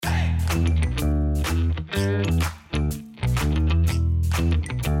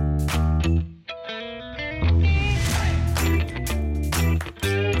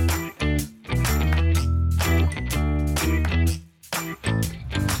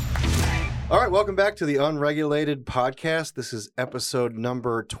All right, welcome back to the Unregulated Podcast. This is episode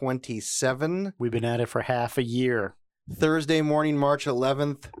number 27. We've been at it for half a year. Thursday morning, March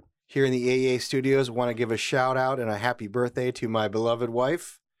 11th, here in the AA studios. Want to give a shout out and a happy birthday to my beloved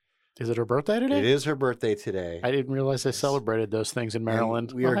wife. Is it her birthday today? It is her birthday today. I didn't realize they celebrated those things in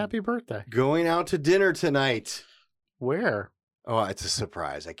Maryland. We are happy birthday. Going out to dinner tonight. Where? Oh, it's a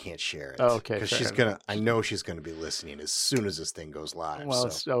surprise. I can't share it. Oh, okay. Because I know she's gonna be listening as soon as this thing goes live. Well,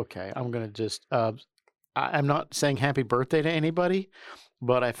 it's okay. I'm going to just, I'm not saying happy birthday to anybody,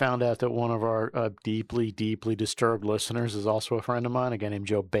 but I found out that one of our deeply, deeply disturbed listeners is also a friend of mine, a guy named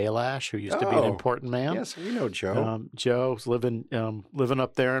Joe Balash, who used to be an important man. Yes, we know Joe. Joe's living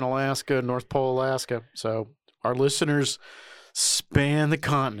up there in Alaska, North Pole, Alaska. So our listeners span the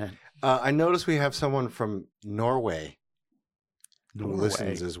continent. I noticed we have someone from Norway. Who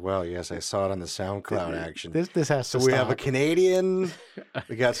listens as well. Yes, I saw it on the SoundCloud action. This has to So stop. we have a Canadian.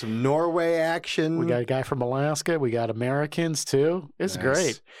 We got some Norway action. We got a guy from Alaska. We got Americans too. It's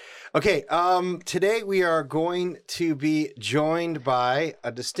great. Okay, today we are going to be joined by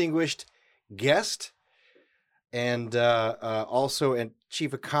a distinguished guest and also a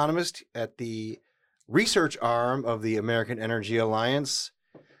chief economist at the research arm of the American Energy Alliance,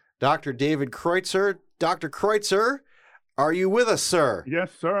 Dr. David Kreutzer. Dr. Kreutzer, are you with us, sir?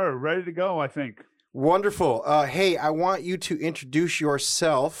 Yes, sir. Ready to go, I think. Wonderful. Hey, I want you to introduce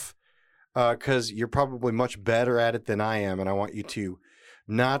yourself because you're probably much better at it than I am, and I want you to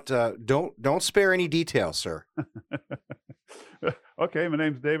not don't spare any details, sir. Okay, my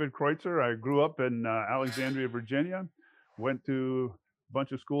name's David Kreutzer. I grew up in Alexandria, Virginia. Went to a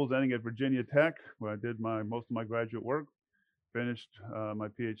bunch of schools, ending at Virginia Tech, where I did most of my graduate work. Finished my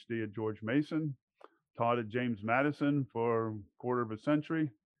PhD at George Mason. Taught at James Madison for a quarter of a century.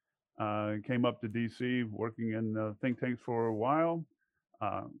 Came up to DC working in think tanks for a while.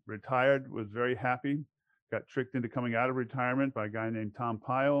 Retired, was very happy. Got tricked into coming out of retirement by a guy named Tom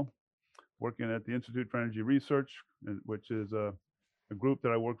Pyle, working at the Institute for Energy Research, which is a group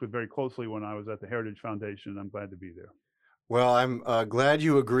that I worked with very closely when I was at the Heritage Foundation. I'm glad to be there. Well, I'm glad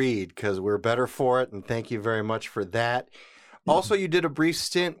you agreed because we're better for it, and thank you very much for that. Also, you did a brief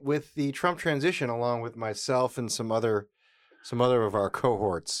stint with the Trump transition, along with myself and some other of our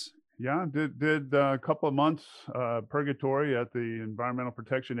cohorts. Yeah, did a couple of months purgatory at the Environmental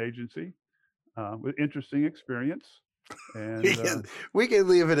Protection Agency. With interesting experience. And we can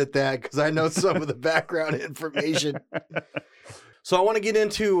leave it at that because I know some of the background information. So I want to get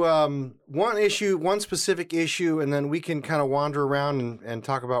into one specific issue, and then we can kind of wander around and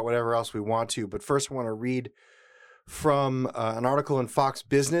talk about whatever else we want to. But first, I want to read from an article in Fox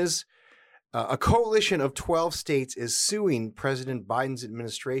Business. A coalition of 12 states is suing President Biden's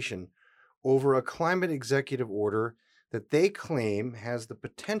administration over a climate executive order that they claim has the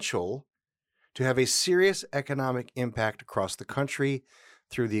potential to have a serious economic impact across the country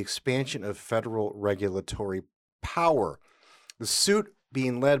through the expansion of federal regulatory power. The suit,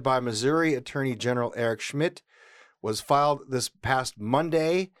 being led by Missouri Attorney General Eric Schmidt, was filed this past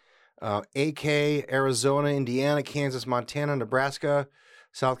Monday. AK, Arizona, Indiana, Kansas, Montana, Nebraska,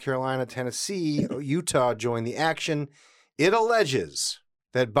 South Carolina, Tennessee, Utah joined the action. It alleges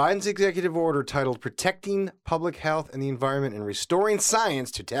that Biden's executive order titled Protecting Public Health and the Environment and Restoring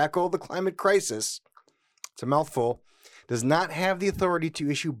Science to Tackle the Climate Crisis, it's a mouthful, does not have the authority to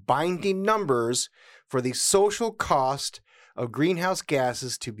issue binding numbers for the social cost of greenhouse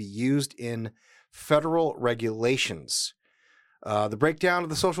gases to be used in federal regulations. The breakdown of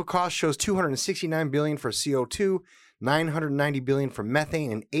the social cost shows $269 billion for CO2, $990 billion for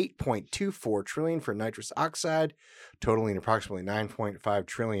methane, and $8.24 trillion for nitrous oxide, totaling approximately $9.5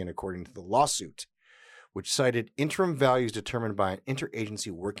 trillion according to the lawsuit, which cited interim values determined by an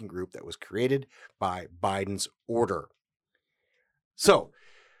interagency working group that was created by Biden's order. So,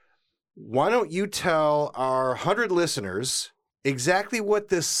 why don't you tell our 100 listeners exactly what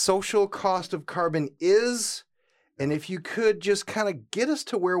this social cost of carbon is? And if you could just kind of get us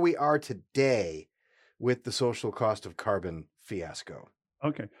to where we are today with the social cost of carbon fiasco.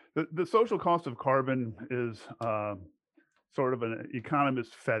 Okay. The social cost of carbon is sort of an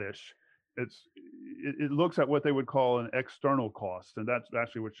economist fetish. It looks at what they would call an external cost, and that's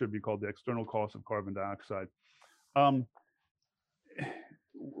actually what should be called the external cost of carbon dioxide.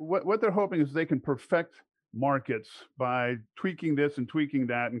 What they're hoping is they can perfect markets by tweaking this and tweaking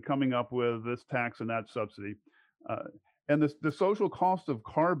that and coming up with this tax and that subsidy. And the social cost of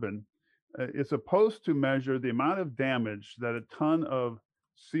carbon is supposed to measure the amount of damage that a ton of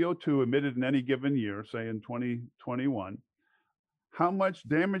CO2 emitted in any given year, say in 2021, how much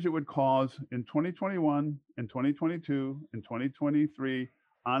damage it would cause in 2021, in 2022, in 2023,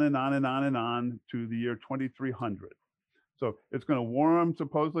 on and on and on and on to the year 2300. So it's going to warm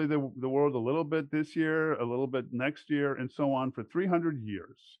supposedly the world a little bit this year, a little bit next year, and so on for 300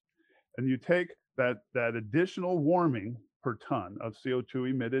 years. And you take that additional warming per ton of CO2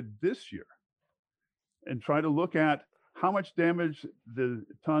 emitted this year and try to look at how much damage the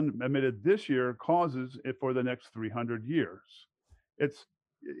ton emitted this year causes it for the next 300 years.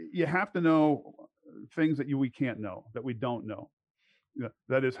 You have to know things that we can't know, that we don't know.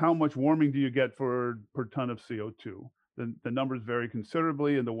 That is, how much warming do you get per ton of CO2? The numbers vary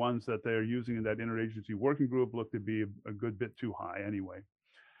considerably, and the ones that they're using in that interagency working group look to be a good bit too high anyway.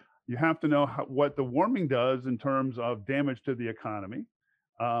 You have to know what the warming does in terms of damage to the economy.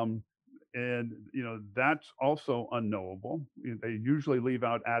 And that's also unknowable. They usually leave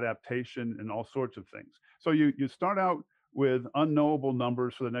out adaptation and all sorts of things. So you start out with unknowable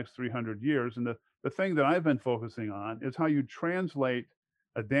numbers for the next 300 years. And the thing that I've been focusing on is how you translate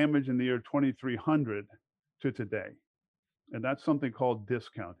a damage in the year 2300 to today. And that's something called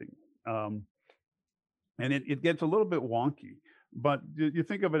discounting. And it gets a little bit wonky, but you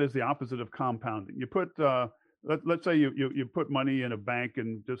think of it as the opposite of compounding. You put, let's say you put money in a bank,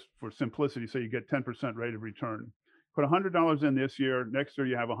 and just for simplicity, say you get 10% rate of return. Put $100 in this year, next year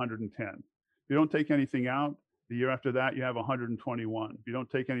you have 110. If you don't take anything out, the year after that you have 121. If you don't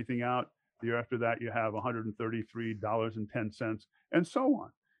take anything out, the year after that you have $133.10, and so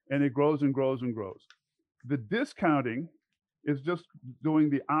on. And it grows and grows and grows. The discounting is just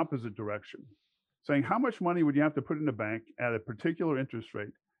doing the opposite direction, saying how much money would you have to put in a bank at a particular interest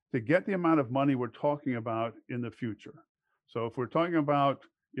rate to get the amount of money we're talking about in the future. So if we're talking about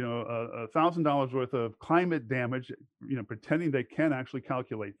 $1,000 worth of climate damage, pretending they can actually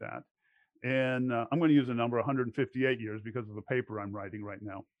calculate that, and I'm going to use a number 158 years because of the paper I'm writing right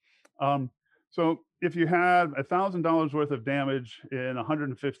now. So if you had $1,000 worth of damage in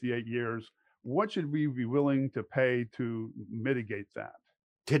 158 years, what should we be willing to pay to mitigate that?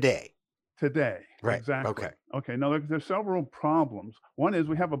 Today. Right. Exactly. Okay. Now there's several problems. One is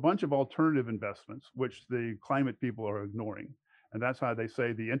we have a bunch of alternative investments, which the climate people are ignoring. And that's how they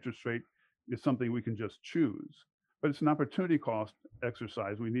say the interest rate is something we can just choose. But it's an opportunity cost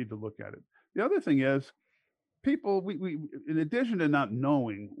exercise. We need to look at it. The other thing is, people, we in addition to not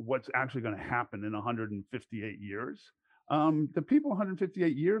knowing what's actually going to happen in 158 years, the people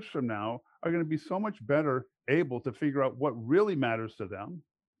 158 years from now are going to be so much better able to figure out what really matters to them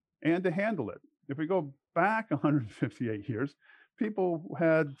and to handle it. If we go back 158 years, people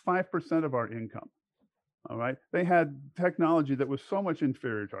had 5% of our income. All right. They had technology that was so much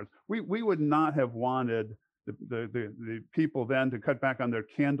inferior to ours. We would not have wanted the people then to cut back on their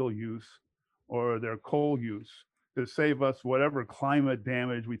candle use or their coal use to save us whatever climate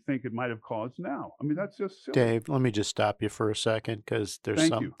damage we think it might have caused now. I mean, that's just silly. Dave, let me just stop you for a second, because there's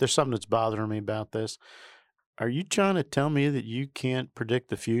something that's bothering me about this. Are you trying to tell me that you can't predict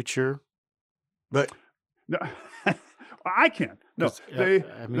the future? But no, I can. No,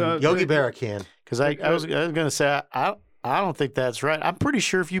 Yogi Berra can. Because I was going to say, I don't think that's right. I'm pretty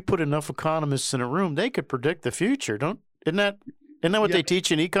sure if you put enough economists in a room, they could predict the future. Isn't that what they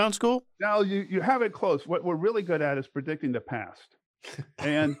teach in econ school? Now you have it close. What we're really good at is predicting the past.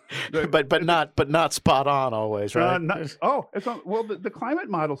 And but not spot on always, right? The climate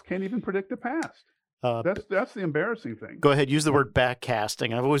models can't even predict the past. That's the embarrassing thing. Go ahead, use the word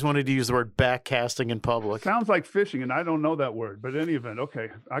backcasting. I've always wanted to use the word backcasting in public. Sounds like fishing, and I don't know that word. But in any event, okay,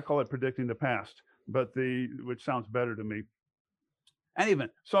 I call it predicting the past, which sounds better to me. Any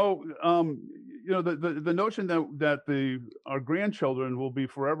event, so the notion that our grandchildren will be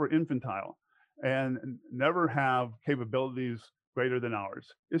forever infantile and never have capabilities greater than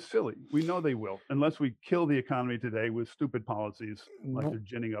ours is silly. We know they will, unless we kill the economy today with stupid policies like they're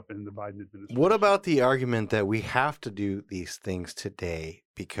ginning up in the Biden administration. What about the argument that we have to do these things today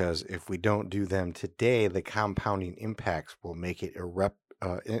because if we don't do them today, the compounding impacts will make it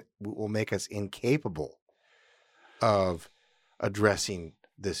will make us incapable of addressing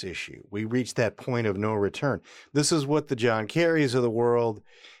this issue? We reach that point of no return. This is what the John Kerrys of the world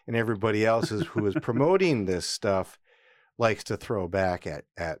and everybody else who is promoting this stuff likes to throw back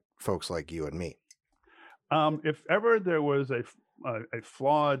at folks like you and me. If ever there was a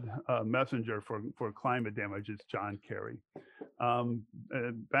flawed messenger for climate damage, it's John Kerry.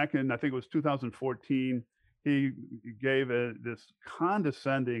 Back in, I think it was 2014, he gave this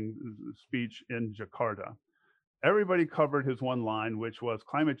condescending speech in Jakarta. Everybody covered his one line, which was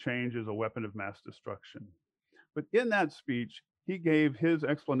climate change is a weapon of mass destruction. But in that speech, he gave his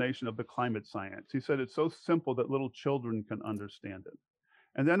explanation of the climate science. He said it's so simple that little children can understand it.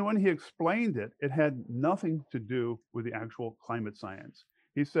 And then when he explained it, it had nothing to do with the actual climate science.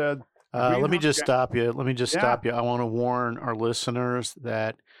 He said, let me greenhouse just ga- stop you. Let me just Yeah. stop you. I want to warn our listeners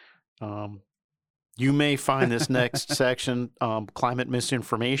that you may find this next section climate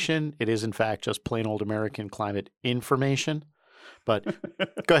misinformation. It is, in fact, just plain old American climate information. But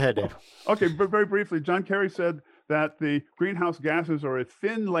go ahead, Dave. Okay, but very briefly, John Kerry said that the greenhouse gases are a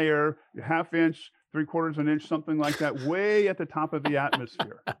thin layer, half inch, 3/4 an inch, something like that, way at the top of the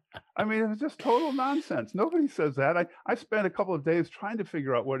atmosphere. I mean, it was just total nonsense. Nobody says that. I spent a couple of days trying to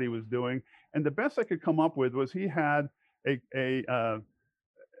figure out what he was doing, and the best I could come up with was he had a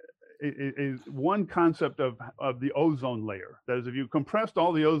one concept of the ozone layer. That is, if you compressed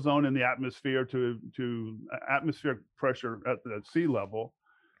all the ozone in the atmosphere to atmospheric pressure at the sea level,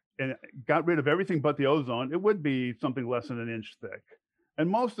 and got rid of everything but the ozone, it would be something less than an inch thick. And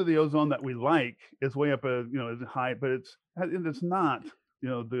most of the ozone that we like is way up is high, but it's not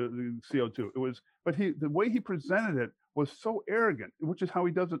the CO2. It was, but the way he presented it was so arrogant, which is how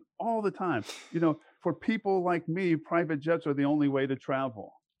he does it all the time. For people like me, private jets are the only way to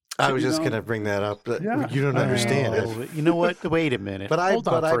travel. I was just going to bring that up. But Yeah. You don't understand it. Oh, you know what? Wait a minute. Hold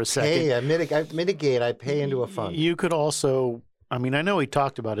on for a second. I mitigate. I pay into a fund. You could also, I mean, I know he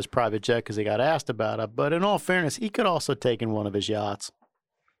talked about his private jet because he got asked about it, but in all fairness, he could also take in one of his yachts.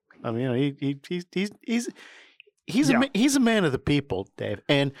 I mean, he's a man of the people, Dave.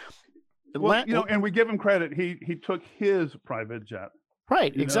 And and we give him credit. He took his private jet.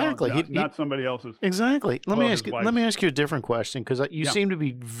 Right, exactly. Not somebody else's. Exactly. Let me ask you a different question, because you seem to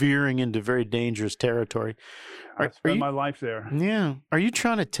be veering into very dangerous territory. I spent my life there. Yeah. Are you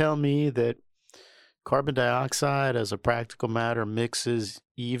trying to tell me that carbon dioxide, as a practical matter, mixes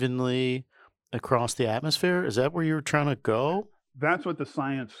evenly across the atmosphere? Is that where you're trying to go? That's what the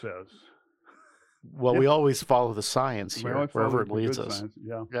science says. Well, we always follow the science here, wherever it leads us. Science.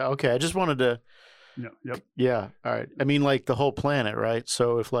 Yeah. Yeah. Okay. I just wanted to. Yeah. Yep. Yeah. All right. I mean, like the whole planet, right?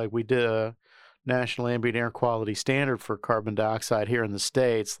 So if we did a national ambient air quality standard for carbon dioxide here in the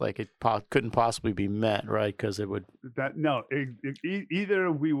States, it couldn't possibly be met, right? Because it would.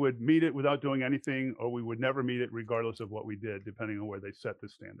 Either we would meet it without doing anything, or we would never meet it regardless of what we did, depending on where they set the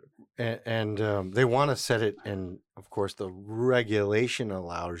standard. And they want to set it, and of course the regulation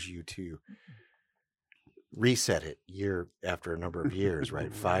allows you to reset it year after a number of years,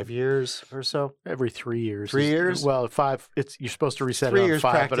 right? 5 years or so? Every 3 years. 3 years? Well, 5. You're supposed to reset 3 it on years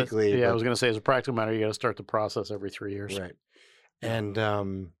 5. practically. I was going to say, as a practical matter, you got to start the process every 3 years. Right. And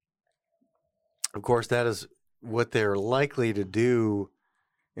of course, that is what they're likely to do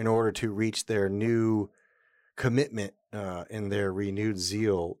in order to reach their new commitment in their renewed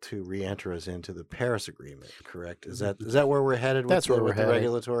zeal to re-enter us into the Paris Agreement. Correct? Is that where we're headed? That's where we're headed. The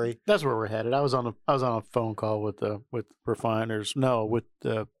regulatory. That's where we're headed. I was on a phone call with refiners. No, with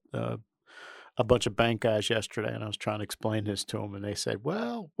a bunch of bank guys yesterday, and I was trying to explain this to them, and they said,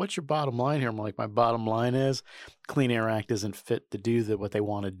 "Well, what's your bottom line here?" I'm like, "My bottom line is, Clean Air Act isn't fit to do what they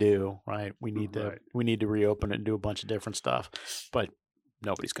want to do. Right? We need to reopen it and do a bunch of different stuff, but."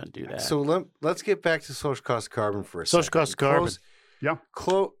 Nobody's going to do that. So let's get back to social cost of carbon for a second. Social cost of carbon.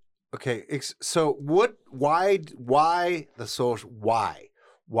 Okay. So why the social?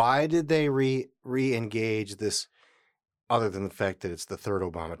 Why did they re-engage this? Other than the fact that it's the third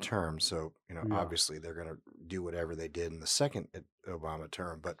Obama term, so obviously they're going to do whatever they did in the second Obama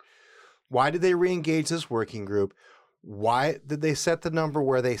term. But why did they re-engage this working group? Why did they set the number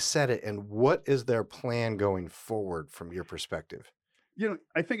where they set it, and what is their plan going forward from your perspective?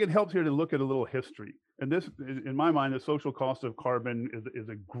 I think it helps here to look at a little history. And this, in my mind, the social cost of carbon is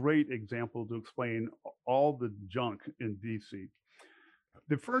a great example to explain all the junk in DC.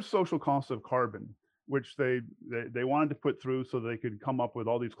 The first social cost of carbon, which they wanted to put through so they could come up with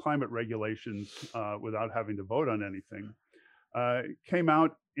all these climate regulations without having to vote on anything, came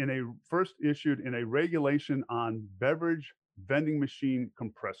out first issued in a regulation on beverage vending machine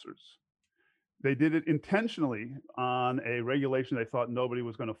compressors. They did it intentionally on a regulation they thought nobody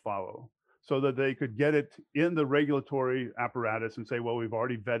was going to follow, so that they could get it in the regulatory apparatus and say, well, we've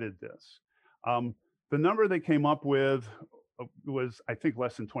already vetted this. The number they came up with was, I think,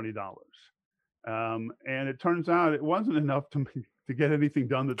 less than $20. And it turns out it wasn't enough to get anything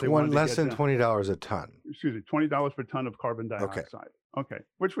done that they wanted to get done. Less than $20 a ton. Excuse me, $20 per ton of carbon dioxide. Okay.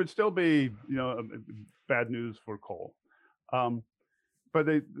 Which would still be, bad news for coal. But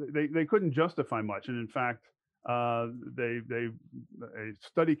they couldn't justify much, and in fact, a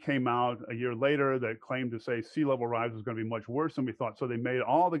study came out a year later that claimed to say sea level rise was going to be much worse than we thought. So they made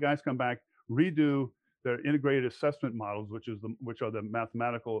all the guys come back, redo their integrated assessment models, which are the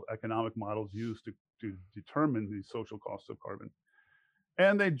mathematical economic models used to determine the social costs of carbon,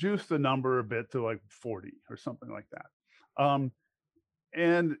 and they juiced the number a bit to 40 or something like that.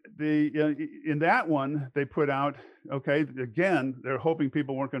 And in that one, they put out, okay, again, they're hoping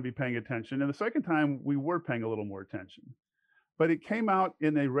people weren't going to be paying attention. And the second time, we were paying a little more attention. But it came out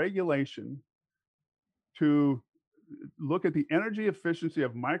in a regulation to look at the energy efficiency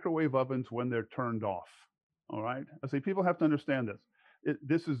of microwave ovens when they're turned off. All right. I say people have to understand this.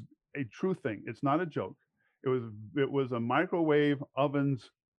 This is a true thing. It's not a joke. It was a microwave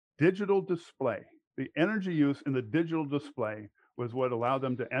oven's digital display. The energy use in the digital display was what allowed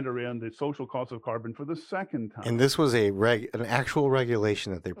them to enter in the social cost of carbon for the second time. And this was an actual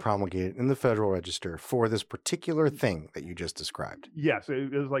regulation that they promulgated in the Federal Register for this particular thing that you just described. Yes,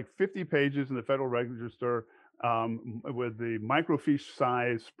 it was like 50 pages in the Federal Register with the microfiche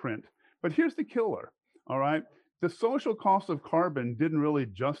size print. But here's the killer, all right? The social cost of carbon didn't really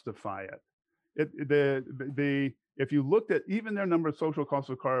justify it. If you looked at even their number of social costs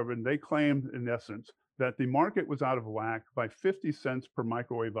of carbon, they claimed, in essence, that the market was out of whack by 50 cents per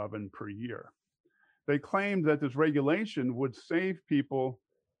microwave oven per year. They claimed that this regulation would save people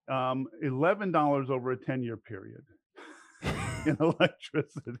 $11 over a 10-year period in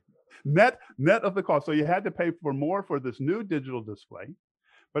electricity, net of the cost. So you had to pay for more for this new digital display,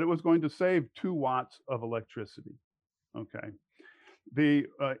 but it was going to save 2 watts of electricity. Okay. The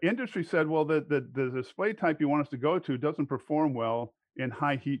industry said, well, the display type you want us to go to doesn't perform well in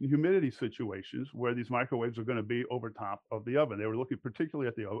high heat and humidity situations where these microwaves are going to be over top of the oven. They were looking particularly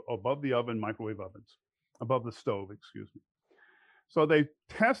at the above the oven microwave ovens, above the stove, excuse me. So they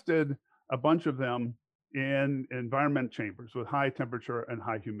tested a bunch of them in environment chambers with high temperature and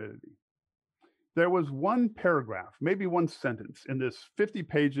high humidity. There was one paragraph, maybe one sentence in this 50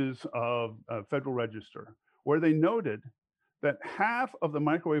 pages of Federal Register where they noted that half of the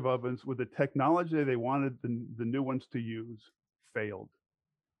microwave ovens with the technology they wanted the new ones to use failed.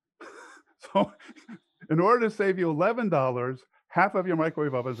 So in order to save you $11, half of your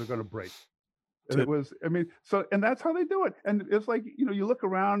microwave ovens are going to break. And it was, I mean, so, and that's how they do it. And it's like, you know, you look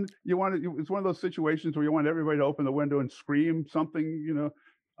around, it's one of those situations where you want everybody to open the window and scream something, you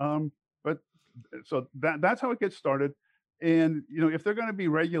know, but so that's how it gets started. And, you know, if they're going to be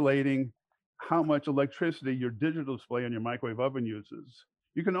regulating how much electricity your digital display on your microwave oven uses,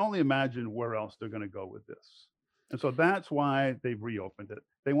 you can only imagine where else they're going to go with this. And so that's why they've reopened it.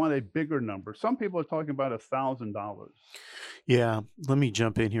 They want a bigger number. Some people are talking about $1,000. Yeah, let me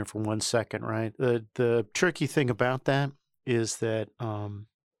jump in here for 1 second, right? The tricky thing about that is that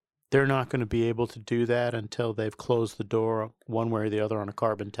they're not going to be able to do that until they've closed the door one way or the other on a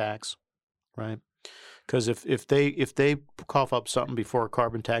carbon tax, right? Because if they cough up something before a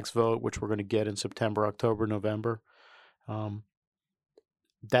carbon tax vote, which we're going to get in September, October, November,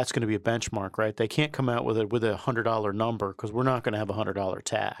 that's going to be a benchmark, right? They can't come out with a $100 number because we're not going to have a $100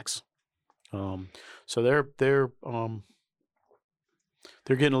 tax. So they're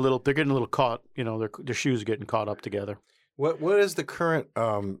getting a little caught. You know, their shoes are getting caught up together. What is the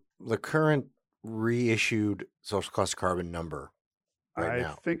current reissued social cost of carbon number right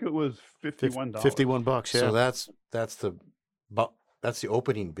now? I think it was $51. $51, yeah. So that's the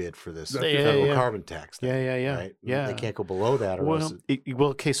opening bid for this federal carbon tax thing, yeah. Right? Yeah. They can't go below that. Or else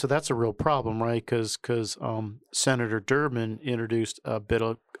okay, so that's a real problem, right? Because Senator Durbin introduced a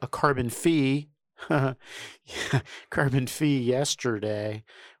carbon fee, yesterday,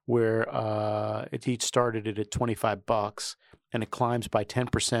 where he started it at $25, and it climbs by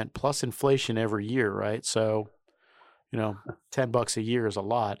 10% plus inflation every year, right? So, you know, $10 a year is a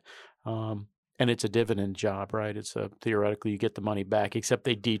lot. And it's a dividend job, right? It's theoretically you get the money back, except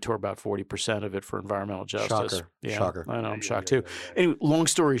they detour about 40% of it for environmental justice. Shocker. Yeah, Shocker. I know, I'm shocked too. Anyway, long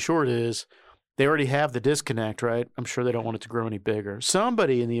story short is they already have the disconnect, right? I'm sure they don't want it to grow any bigger.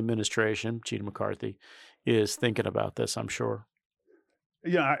 Somebody in the administration, Gina McCarthy, is thinking about this, I'm sure.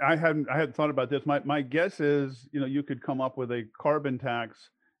 Yeah, I hadn't thought about this. My guess is, you know, you could come up with a carbon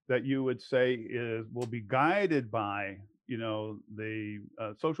tax that you would say will be guided by, you know, the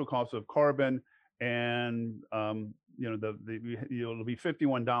social cost of carbon, and you know, it'll be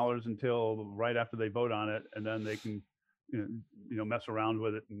 $51 until right after they vote on it, and then they can, you know, mess around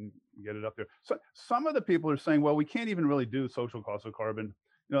with it and get it up there. So some of the people are saying, well, we can't even really do social cost of carbon.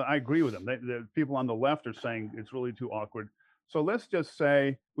 You know, I agree with them. The people on the left are saying it's really too awkward. So let's just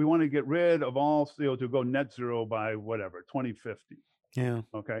say we want to get rid of all CO2, go net zero by whatever, 2050. Yeah.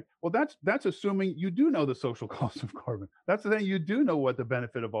 Okay. Well, that's assuming you do know the social cost of carbon. That's the thing. You do know what the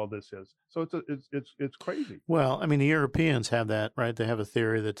benefit of all this is. So it's crazy. Well, I mean, the Europeans have that, right? They have a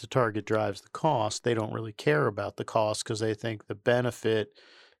theory that the target drives the cost. They don't really care about the cost because they think the benefit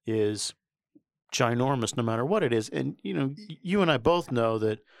is ginormous no matter what it is. And, you know, you and I both know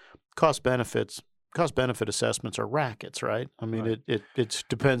that cost benefits cost benefit assessments are rackets, right? I mean, Right. it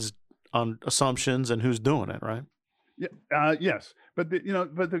depends on assumptions and who's doing it, right? Yeah, yes, but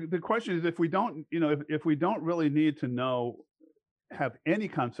the question is, if we don't, if we don't really need to have any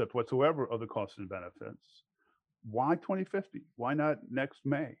concept whatsoever of the costs and benefits, why 2050? Why not next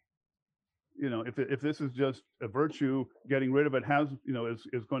May? If this is just a virtue, getting rid of it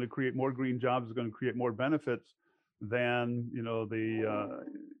is going to create more green jobs, is going to create more benefits than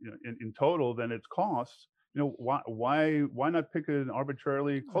in total than its costs. Why not pick an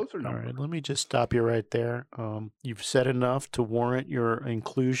arbitrarily closer All number? right, let me just stop you right there. You've said enough to warrant your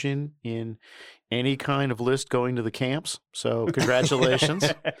inclusion in any kind of list going to the camps. So congratulations.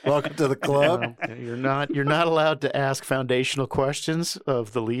 Welcome to the club. You're not allowed to ask foundational questions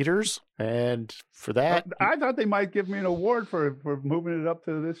of the leaders, and for that, I thought they might give me an award for moving it up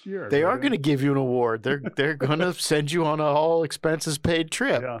to this year. they are going to give you an award. They're going to send you on a all expenses paid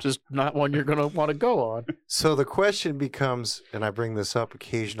trip, just not one you're going to want to go on. So the question becomes, and I bring this up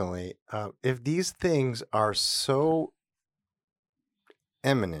occasionally, if these things are so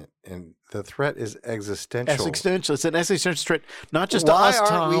imminent and the threat is existential. It's an existential threat, not just to us,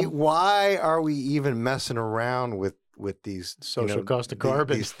 Tom. Why are we even messing around with these social cost of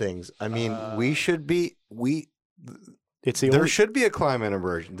carbon? These things. I mean, we should be there should be a climate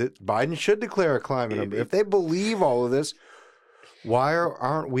emergency. Biden should declare a climate emergency. If they believe all of this, why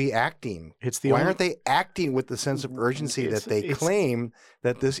aren't we acting? Why aren't they acting with the sense of urgency that they claim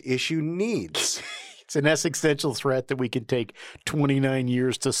that this issue needs? It's an existential threat that we can take 29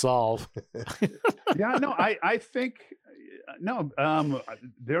 years to solve. I think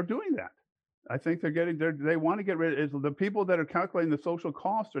they're doing that. I think they want to get rid of the people that are calculating the social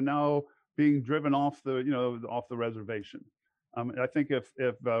cost are now being driven off the reservation. I think if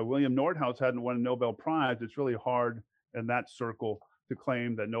William Nordhaus hadn't won a Nobel Prize, it's really hard in that circle to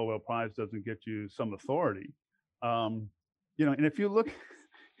claim that Nobel Prize doesn't get you some authority. And if you look,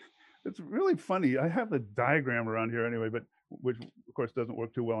 it's really funny. I have the diagram around here anyway, but which of course doesn't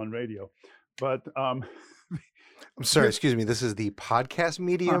work too well on radio. But I'm sorry, excuse me. This is the podcast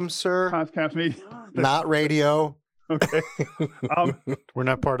medium, sir. Podcast medium, not radio. Okay. We're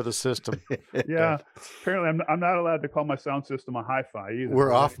not part of the system. Yeah. Apparently, I'm not allowed to call my sound system a hi-fi either.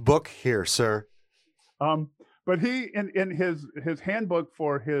 We're off book here, sir. But he in his handbook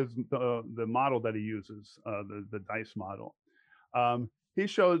for the model that he uses, the DICE model, he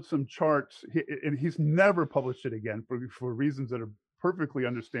showed some charts, and he's never published it again for reasons that are perfectly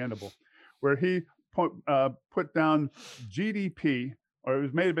understandable, where he put down GDP, or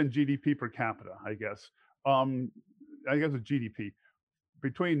it may have been GDP per capita, I guess. I guess it's GDP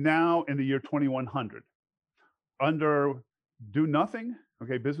between now and the year 2100. Under do nothing,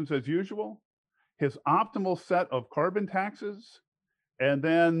 okay, business as usual, his optimal set of carbon taxes, and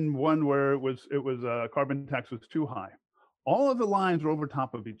then one where it was carbon tax was too high. All of the lines were over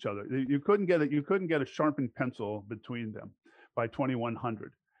top of each other. You couldn't get a sharpened pencil between them by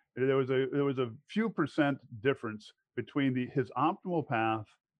 2100. There was a few percent difference between his optimal path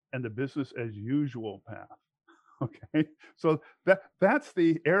and the business as usual path. Okay, so that's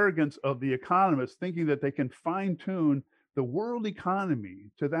the arrogance of the economists, thinking that they can fine tune the world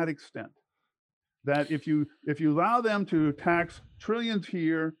economy to that extent. That if you allow them to tax trillions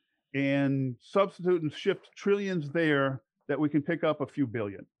here and substitute and shift trillions there, that we can pick up a few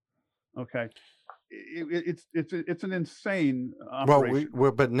billion. Okay, it's an insane operation.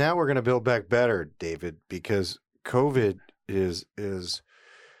 Well, but now we're going to build back better, David, because COVID is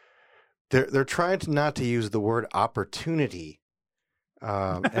they're trying not to use the word opportunity,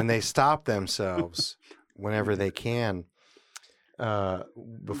 and they stop themselves whenever they can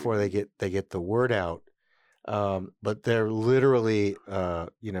before they get the word out. But they're literally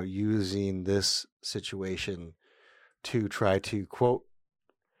using this situation to try to, quote,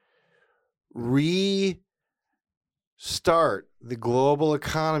 restart the global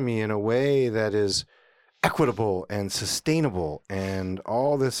economy in a way that is equitable and sustainable and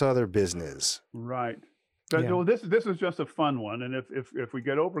all this other business. Right. But well, this is just a fun one. And if we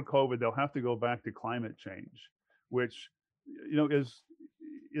get over COVID, they'll have to go back to climate change, which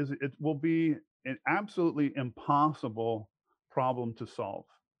it will be an absolutely impossible problem to solve.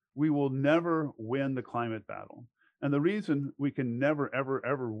 We will never win the climate battle. And the reason we can never, ever,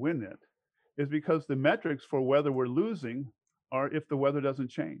 ever win it is because the metrics for whether we're losing are if the weather doesn't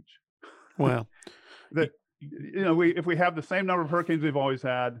change. Well, if we have the same number of hurricanes we've always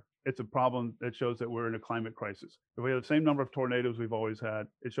had, it's a problem that shows that we're in a climate crisis. If we have the same number of tornadoes we've always had,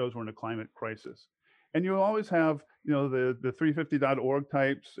 it shows we're in a climate crisis. And you always have, the 350.org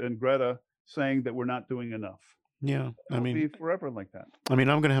types and Greta saying that we're not doing enough. Yeah, I It'll mean, be forever like that. I'm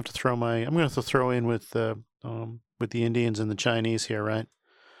going to have to throw in with the Indians and the Chinese here, right?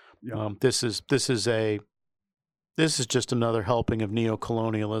 Yeah. This is just another helping of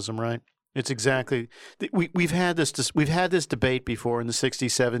neocolonialism, right? It's exactly we've had this debate before in the 60s,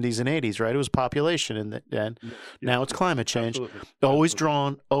 70s, and 80s, right? It was population, and Yes, now it's climate change. Absolutely. Always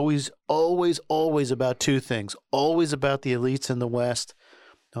Absolutely. drawn, always about two things. Always about the elites in the West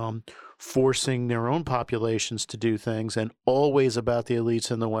forcing their own populations to do things, and always about the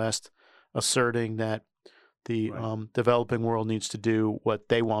elites in the West asserting that the Right. developing world needs to do what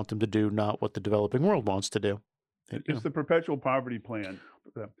they want them to do, not what the developing world wants to do. It's the perpetual poverty plan.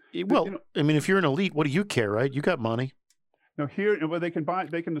 Well, You know, I mean, if you're an elite, what do you care, right? You got money. now here, well, they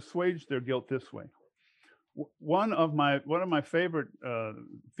can assuage their guilt this way. One of my favorite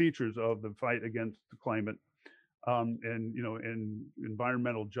features of the fight against the climate and in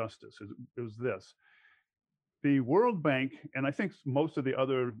environmental justice is this: the World Bank, and I think most of the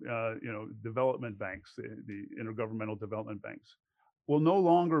other development banks, the intergovernmental development banks, will no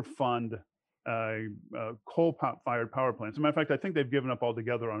longer fund coal-fired power plants. As a matter of fact, I think they've given up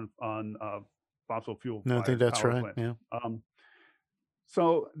altogether on fossil fuel No, I think fired that's power right. plants. Yeah.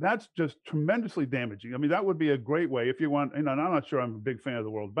 So that's just tremendously damaging. I mean, that would be a great way if you want. And I'm not sure I'm a big fan of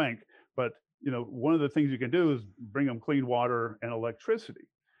the World Bank, but one of the things you can do is bring them clean water and electricity.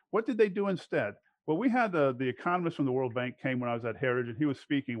 What did they do instead? Well, we had the economist from the World Bank came when I was at Heritage, and he was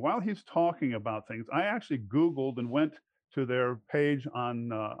speaking. While he's talking about things, I actually Googled and went to their page on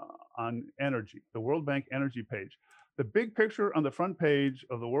energy, the World Bank energy page. The big picture on the front page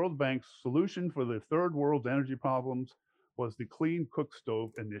of the World Bank's solution for the third world's energy problems was the Clean Cook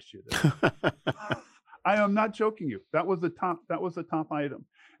Stove Initiative. I am not joking you. That was the top item.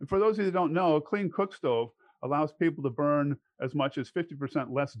 And for those of you that don't know, a clean cook stove allows people to burn as much as 50%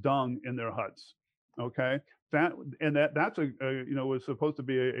 less dung in their huts. Okay, that's was supposed to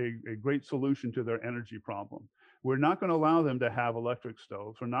be a great solution to their energy problem. We're not going to allow them to have electric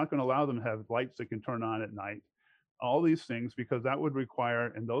stoves. We're not going to allow them to have lights that can turn on at night. All these things, because that would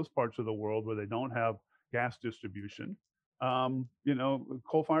require, in those parts of the world where they don't have gas distribution,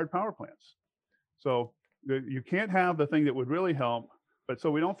 coal-fired power plants. So you can't have the thing that would really help, but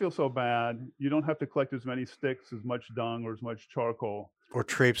so we don't feel so bad. You don't have to collect as many sticks, as much dung, or as much charcoal, or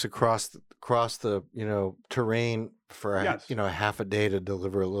traipse across the terrain for half a day to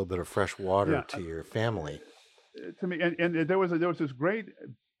deliver a little bit of fresh water to your family. To me, and there was this great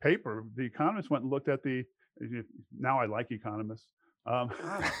paper. The economists went and looked at the. Now I like economists.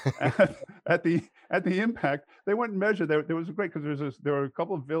 At the impact, they went and measured. There was a great, because there were a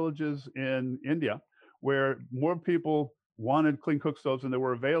couple of villages in India where more people wanted clean cook stoves than there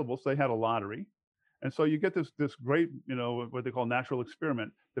were available, so they had a lottery, and so you get this great what they call natural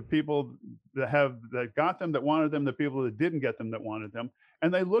experiment. The people that got them, that wanted them, the people that didn't get them, that wanted them,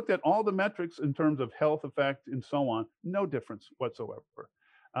 and they looked at all the metrics in terms of health effect and so on. No difference whatsoever.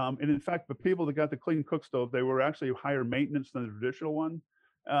 And in fact, the people that got the clean cook stove, they were actually higher maintenance than the traditional one.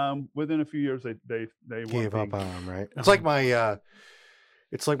 Within a few years, they gave up on them. Right? It's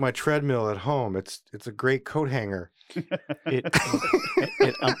like my treadmill at home. It's a great coat hanger.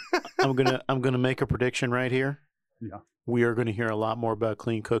 I'm gonna make a prediction right here. Yeah, we are going to hear a lot more about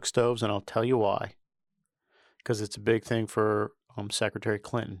clean cook stoves, and I'll tell you why. Because it's a big thing for Secretary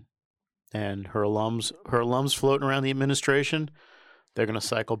Clinton and her alums floating around the administration. They're going to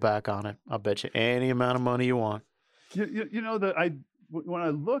cycle back on it. I'll bet you any amount of money you want. When I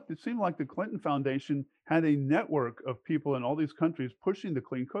looked, it seemed like the Clinton Foundation had a network of people in all these countries pushing the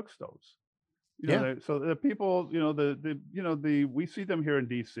clean cook stoves. So the people, we see them here in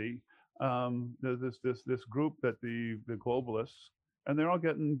D.C. There's this group that the globalists, and they're all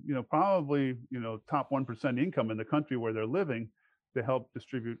getting, probably, top 1% income in the country where they're living to help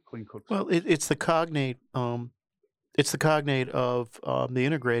distribute clean cook stoves. Well, it's the cognate. It's the cognate of the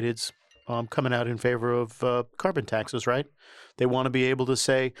integrateds coming out in favor of carbon taxes, right? They want to be able to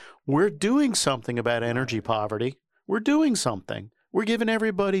say, we're doing something about energy poverty. We're doing something. We're giving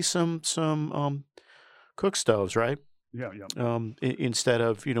everybody some cook stoves, right? Yeah. Instead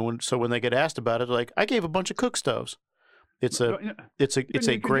of, when they get asked about it, like, I gave a bunch of cook stoves. You can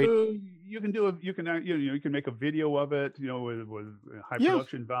make a video of it, with high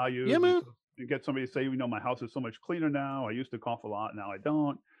production value. Yeah, man. And get somebody to say, my house is so much cleaner now. I used to cough a lot, now I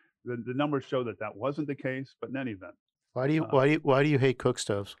don't. The numbers show that wasn't the case, but in any event. Why do you hate cook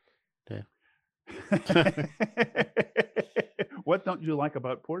stoves, Dave? What don't you like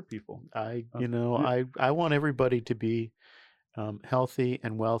about poor people? I want everybody to be healthy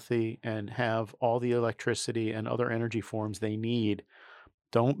and wealthy and have all the electricity and other energy forms they need.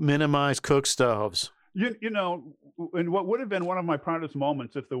 Don't minimize cook stoves. You know, and what would have been one of my proudest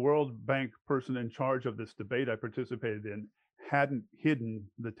moments if the World Bank person in charge of this debate I participated in hadn't hidden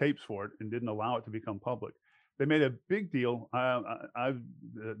the tapes for it and didn't allow it to become public. They made a big deal. And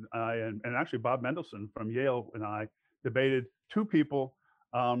actually Bob Mendelsohn from Yale and I debated two people.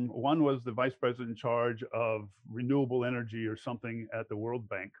 One was the vice president in charge of renewable energy or something at the World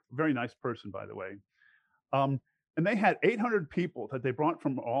Bank. Very nice person, by the way. And they had 800 people that they brought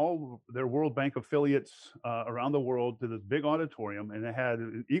from all their World Bank affiliates around the world to this big auditorium, and they had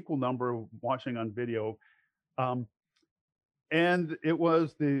an equal number watching on video. And it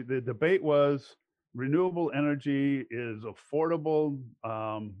was the debate was renewable energy is affordable,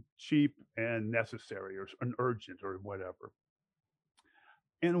 cheap, and necessary, or urgent, or whatever.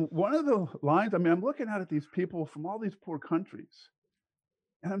 And one of the lines, I mean, I'm looking at these people from all these poor countries,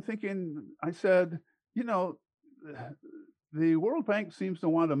 and I'm thinking, I said, you know, the World Bank seems to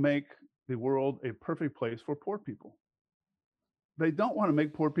want to make the world a perfect place for poor people. They don't want to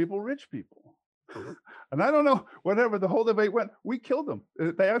make poor people rich people. And I don't know, whatever the whole debate went, we killed them.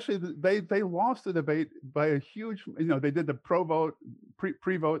 They actually, they lost the debate by a huge, you know, they did the pro-vote,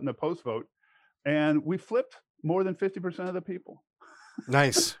 pre-vote and the post-vote, and we flipped more than 50% of the people.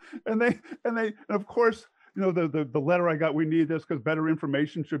 Nice. and of course, you know, the letter I got, we need this because better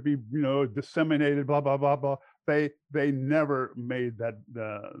information should be, you know, disseminated, blah, blah, blah, blah. They never made that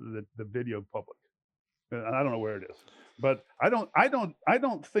the video public. And I don't know where it is, but I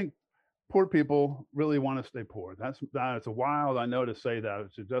don't think poor people really want to stay poor. It's a wild, I know, to say that.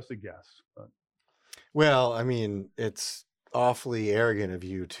 It's just a guess. But. Well, I mean, it's awfully arrogant of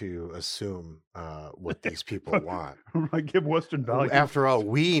you to assume what these people want. I give Western values. After all,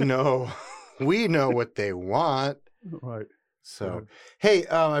 we know what they want. Right. So, hey,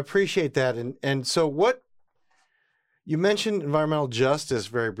 I appreciate that. And so what you mentioned environmental justice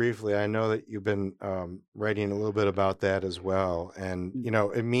very briefly. I know that you've been writing a little bit about that as well. And, you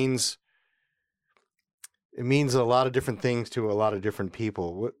know, it means a lot of different things to a lot of different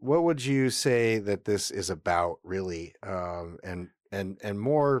people. What would you say that this is about, really? And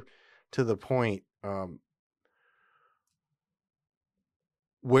more to the point,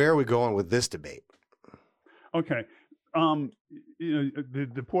 where are we going with this debate? Okay. You know,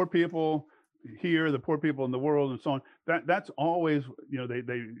 the poor people here, the poor people in the world, and so on. That's always, you know,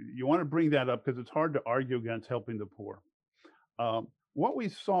 you want to bring that up because it's hard to argue against helping the poor. What we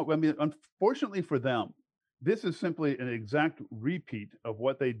saw, I mean, unfortunately for them, this is simply an exact repeat of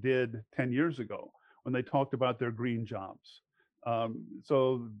what they did 10 years ago when they talked about their green jobs.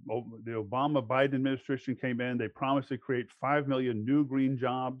 So the Obama-Biden administration came in, they promised to create 5 million new green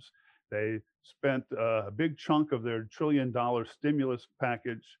jobs. They spent a big chunk of their $1 trillion stimulus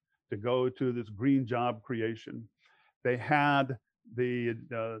package to go to this green job creation. They had the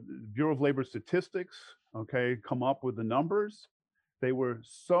Bureau of Labor Statistics, okay, come up with the numbers. They were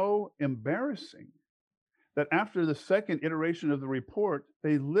so embarrassing that after the second iteration of the report,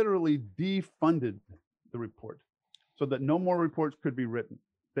 they literally defunded the report so that no more reports could be written.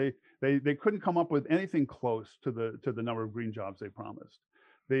 They couldn't come up with anything close to the number of green jobs they promised.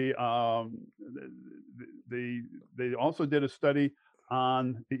 They also did a study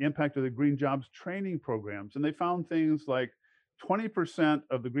on the impact of the green jobs training programs, and they found things like 20%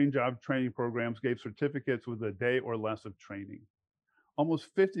 of the green job training programs gave certificates with a day or less of training.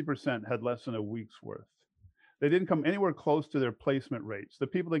 Almost 50% had less than a week's worth. They didn't come anywhere close to their placement rates. The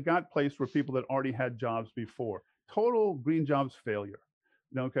people that got placed were people that already had jobs before. Total green jobs failure.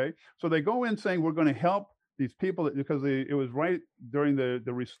 Okay, so they go in saying we're going to help these people because it was right during the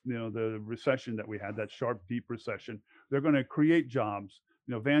recession that we had, that sharp, deep recession. They're going to create jobs.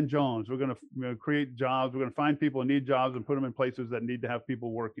 You know, Van Jones, we're going to create jobs. We're going to find people who need jobs and put them in places that need to have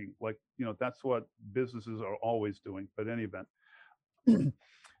people working. Like, you know, that's what businesses are always doing. But in any event,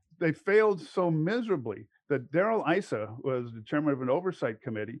 they failed so miserably that Darrell Issa was the chairman of an oversight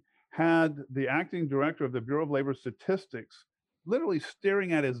committee, had the acting director of the Bureau of Labor Statistics literally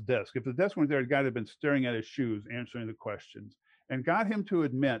staring at his desk. If the desk weren't there, the guy had been staring at his shoes, answering the questions, and got him to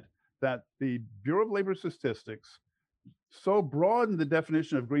admit that the Bureau of Labor Statistics so broadened the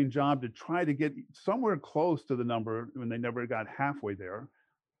definition of green job to try to get somewhere close to the number when they never got halfway there,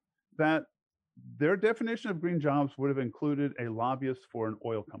 that their definition of green jobs would have included a lobbyist for an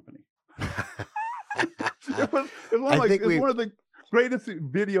oil company. It was one of the greatest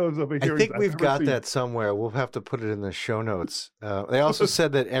videos of a hearing. I think we've got that somewhere. We'll have to put it in the show notes. They also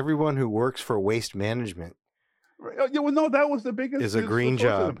said that everyone who works for waste management well, no, that was the biggest is a green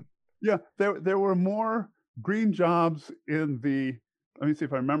job. Yeah, there were more green jobs in the, let me see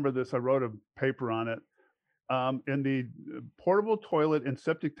if I remember this, I wrote a paper on it, in the portable toilet and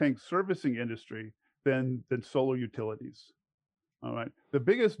septic tank servicing industry than solar utilities. All right. The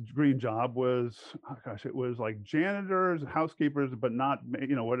biggest green job was, oh gosh, it was like janitors, housekeepers, but not,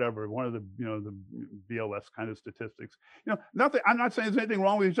 whatever, one of the, the BLS kind of statistics. Nothing, I'm not saying there's anything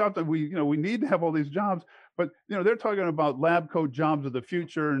wrong with these jobs that we need to have all these jobs, but, they're talking about lab coat jobs of the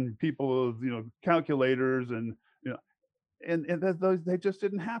future and people with, calculators and, those, they just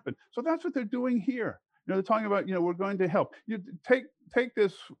didn't happen. So that's what they're doing here. They're talking about, we're going to help. You take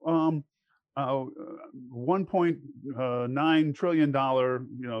this, $1.9 trillion,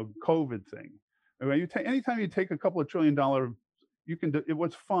 COVID thing. I mean, anytime you take a couple of $1 trillion,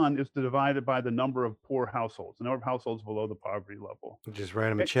 what's fun is to divide it by the number of poor households, the number of households below the poverty level. Just write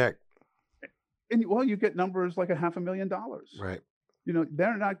them a check. And you get numbers like $500,000. Right.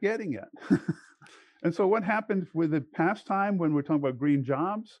 They're not getting it. And so what happened with the past time when we're talking about green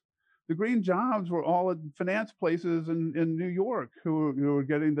jobs? The green jobs were all at finance places in New York who were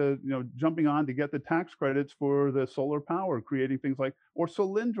getting jumping on to get the tax credits for the solar power, creating things like, or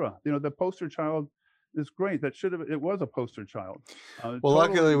Solyndra, the poster child is great. It was a poster child. Well,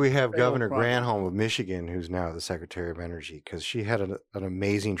 luckily we have Governor Granholm of Michigan, who's now the Secretary of Energy, because she had an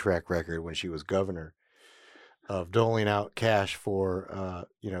amazing track record when she was governor of doling out cash for,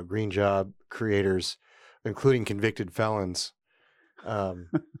 green job creators, including convicted felons.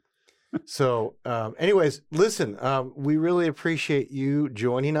 So, anyways, listen, we really appreciate you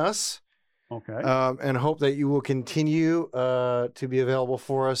joining us. Okay. And hope that you will continue to be available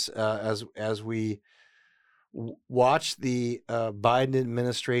for us as we watch the Biden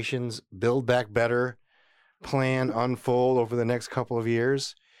administration's Build Back Better plan unfold over the next couple of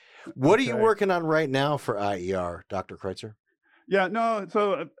years. What are you working on right now for IER, Dr. Kreutzer? Yeah, no.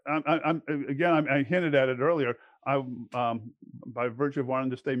 So I hinted at it earlier. By virtue of wanting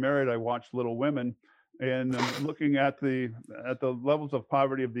to stay married, I watched Little Women, and I'm looking at the levels of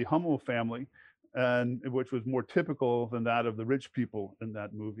poverty of the Hummel family, and which was more typical than that of the rich people in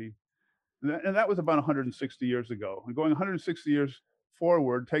that movie. And that was about 160 years ago. And going 160 years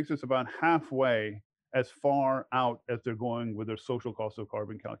forward takes us about halfway as far out as they're going with their social cost of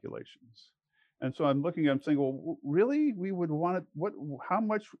carbon calculations. And so I'm saying, well, really, we would want it, how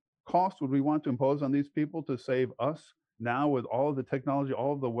much cost would we want to impose on these people to save us now with all of the technology,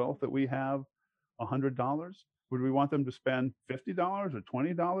 all of the wealth that we have, $100? Would we want them to spend $50 or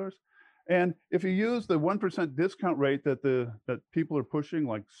 $20? And if you use the 1% discount rate that people are pushing,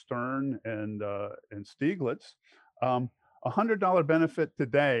 like Stern and Stiglitz, $100 benefit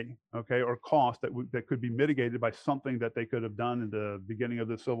today, okay, or cost that could be mitigated by something that they could have done in the beginning of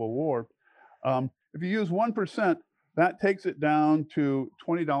the Civil War. If you use 1%, that takes it down to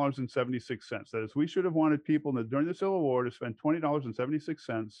 $20.76. That is, we should have wanted people during the Civil War to spend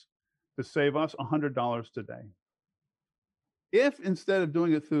 $20.76 to save us $100 today. If instead of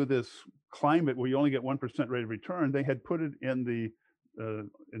doing it through this climate where you only get 1% rate of return, they had put it in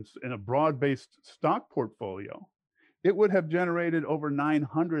in a broad-based stock portfolio, it would have generated over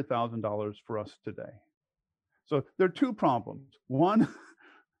 $900,000 for us today. So there are two problems. One,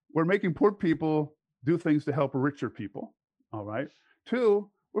 we're making poor people do things to help richer people, all right?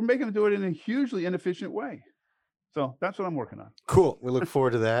 Two, we're making them do it in a hugely inefficient way. So that's what I'm working on. Cool. We look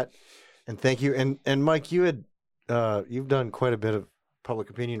forward to that. And thank you. And Mike, you've done quite a bit of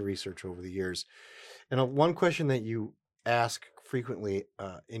public opinion research over the years. And one question that you ask frequently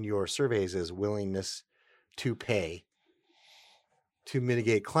in your surveys is willingness to pay to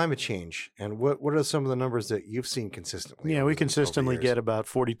mitigate climate change. And what are some of the numbers that you've seen consistently? Yeah, we consistently get about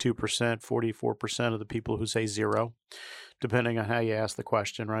 42%, 44% of the people who say zero, depending on how you ask the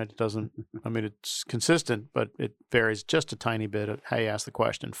question, right? It doesn't, I mean, it's consistent, but it varies just a tiny bit of how you ask the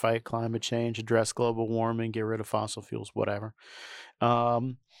question. Fight climate change, address global warming, get rid of fossil fuels, whatever.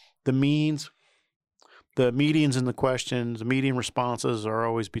 The medians in the questions, the median responses are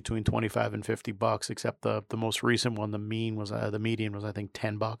always between $25 and $50, except the most recent one, the median was I think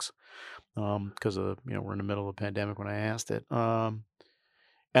 $10, because of we're in the middle of a pandemic when I asked it. And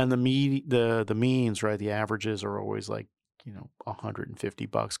the means, right, the averages are always like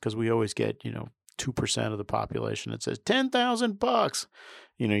 $150, because we always get 2% of the population that says $10,000.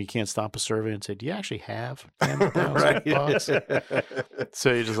 You can't stop a survey and say, "Do you actually have $10,000?"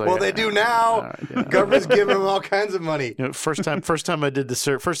 So you're just like, well, they do now. Government's giving them all kinds of money. First time I did that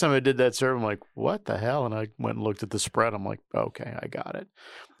survey, I'm like, "What the hell?" And I went and looked at the spread. I'm like, "Okay, I got it."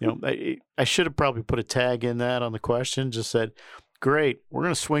 I should have probably put a tag in that on the question. Just said, "Great, we're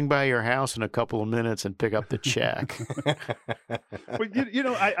going to swing by your house in a couple of minutes and pick up the check." But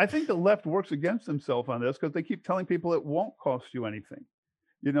I think the left works against themselves on this because they keep telling people it won't cost you anything.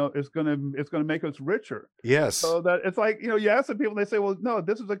 it's gonna make us richer. Yes. So that it's like, you ask the people, they say, well, no,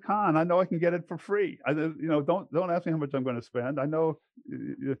 this is a con. I know I can get it for free. Don't ask me how much I'm going to spend. I know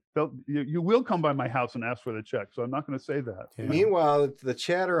you will come by my house and ask for the check. So I'm not going to say that. Yeah. Meanwhile, the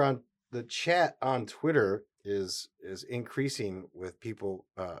chat on Twitter is increasing with people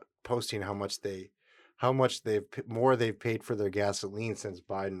posting how much they've paid for their gasoline since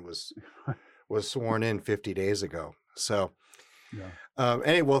Biden was sworn in 50 days ago. So. Yeah.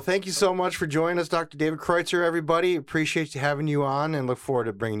 Anyway, well, thank you so much for joining us, Dr. David Kreutzer, everybody. Appreciate having you on and look forward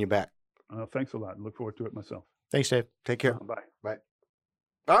to bringing you back. Thanks a lot. Look forward to it myself. Thanks, Dave. Take care. Bye. Bye.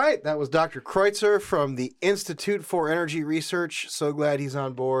 All right. That was Dr. Kreutzer from the Institute for Energy Research. So glad he's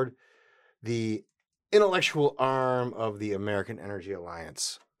on board. The intellectual arm of the American Energy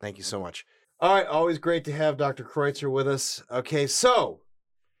Alliance. Thank you so much. All right. Always great to have Dr. Kreutzer with us. Okay. So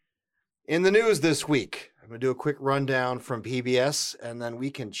in the news this week, I'm going to do a quick rundown from PBS, and then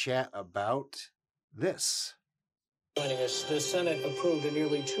we can chat about this. Joining us, the Senate approved a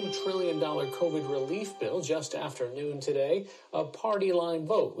nearly $2 trillion COVID relief bill just after noon today, a party line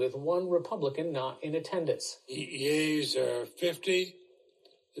vote with one Republican not in attendance. The yeas are 50,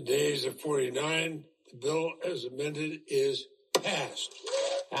 the nays are 49. The bill as amended is passed.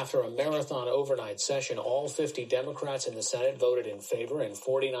 After a marathon overnight session, all 50 Democrats in the Senate voted in favor and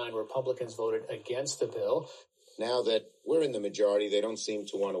 49 Republicans voted against the bill. Now that we're in the majority, they don't seem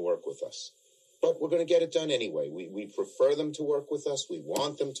to want to work with us. But we're going to get it done anyway. We prefer them to work with us. We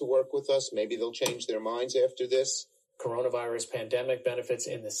want them to work with us. Maybe they'll change their minds after this. Coronavirus pandemic benefits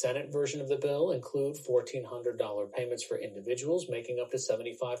in the Senate version of the bill include $1,400 payments for individuals making up to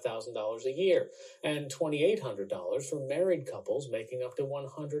 $75,000 a year and $2,800 for married couples making up to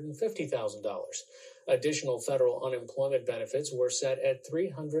 $150,000. Additional federal unemployment benefits were set at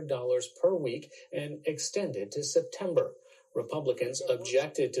 $300 per week and extended to September. Republicans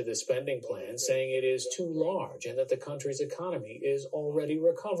objected to the spending plan, saying it is too large and that the country's economy is already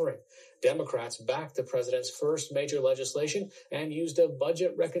recovering. Democrats backed the president's first major legislation and used a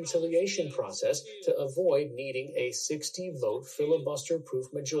budget reconciliation process to avoid needing a 60-vote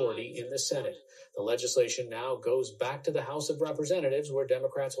filibuster-proof majority in the Senate. The legislation now goes back to the House of Representatives, where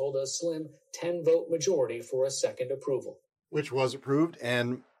Democrats hold a slim 10-vote majority for a second approval. Which was approved,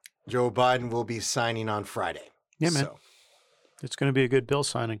 and Joe Biden will be signing on Friday. Yeah, man. So. It's going to be a good bill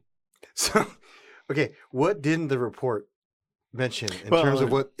signing. So, okay, what didn't the report mention in terms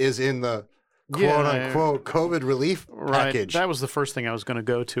of what is in the quote-unquote COVID relief package? That was the first thing I was going to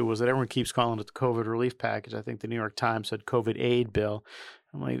go to, was that everyone keeps calling it the COVID relief package. I think the New York Times said COVID aid bill.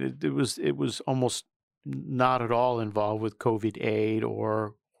 I'm like, it was almost not at all involved with COVID aid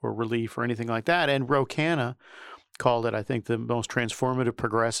or relief or anything like that. And Ro Khanna called it, I think, the most transformative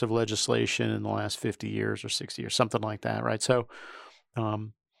progressive legislation in the last 50 years or 60 years, something like that, right? So,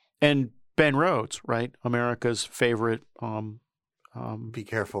 and Ben Rhodes, right, America's favorite be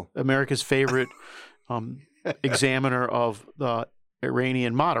careful. America's favorite examiner of the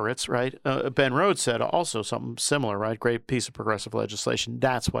Iranian moderates, right? Ben Rhodes said also something similar, right? Great piece of progressive legislation.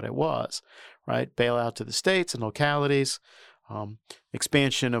 That's what it was, right? Bailout to the states and localities,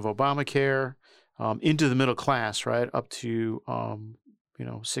 expansion of Obamacare, into the middle class, right? Up to,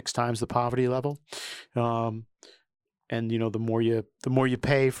 6 times the poverty level. And the more you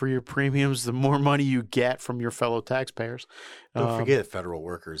pay for your premiums, the more money you get from your fellow taxpayers. Don't forget, federal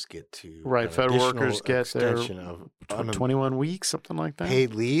workers get to federal workers get their of 21 weeks, something like that.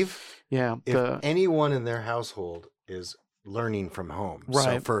 Paid leave. Yeah. If anyone in their household is learning from home,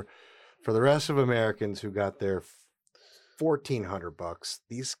 right? So for the rest of Americans who got their $1,400,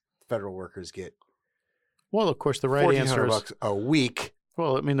 these federal workers get. Well, of course, the right answer is $1,400 a week.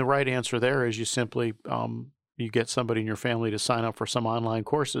 Well, I mean, the right answer there is you simply you get somebody in your family to sign up for some online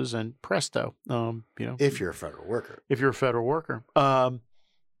courses, and presto, if you're a federal worker. If you're a federal worker. The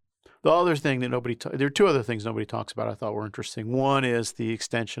other thing that there are 2 other things nobody talks about I thought were interesting. One is the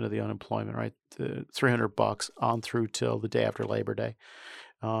extension of the unemployment, right? The $300 on through till the day after Labor Day.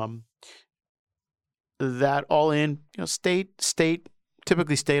 That all in,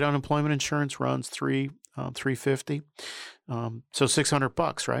 typically state unemployment insurance runs $350. So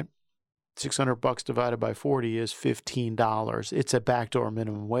 $600, right? $600 divided by 40 is $15. It's a backdoor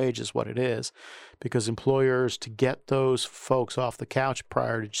minimum wage is what it is, because employers, to get those folks off the couch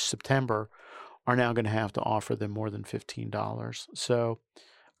prior to September, are now going to have to offer them more than $15. So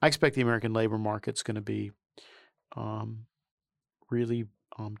I expect the American labor market's going to be really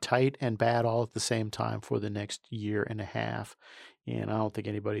tight and bad all at the same time for the next year and a half. And I don't think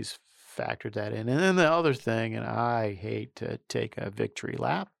anybody's factored that in. And then the other thing, and I hate to take a victory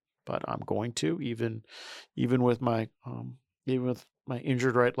lap, but I'm going to, even with my even with my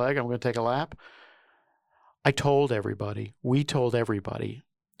injured right leg. I'm going to take a lap. We told everybody,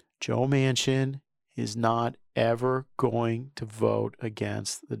 Joe Manchin is not ever going to vote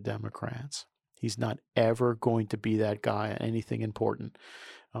against the Democrats. He's not ever going to be that guy on anything important.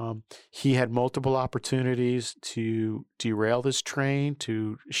 He had multiple opportunities to derail this train,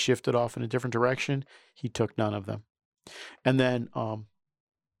 to shift it off in a different direction. He took none of them. And then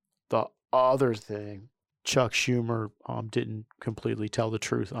the other thing, Chuck Schumer didn't completely tell the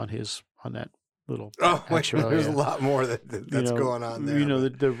truth on that little. Oh, wait, there's a lot more that's going on there.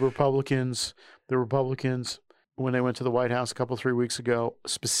 The Republicans, when they went to the White House a 3 weeks ago,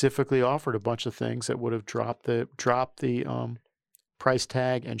 specifically offered a bunch of things that would have dropped the price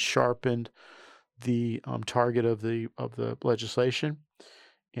tag and sharpened the target of the legislation,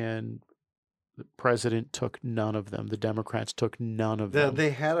 and the president took none of them. The Democrats took none of them.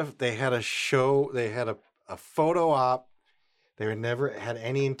 They had a show. They had a photo op. They never had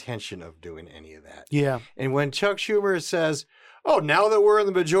any intention of doing any of that. Yeah. And when Chuck Schumer says, "Oh, now that we're in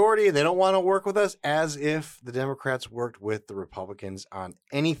the majority, they don't want to work with us," as if the Democrats worked with the Republicans on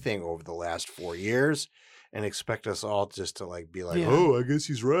anything over the last 4 years, and expect us all just to be like, "Oh, I guess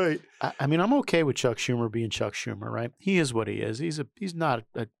he's right." I mean, I'm okay with Chuck Schumer being Chuck Schumer, right? He is what he is. He's not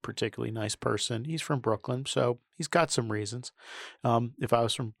a particularly nice person. He's from Brooklyn, so he's got some reasons. If I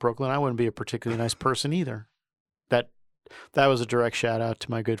was from Brooklyn, I wouldn't be a particularly nice person either. That was a direct shout out to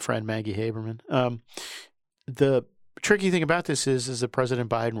my good friend Maggie Haberman. The tricky thing about this is that President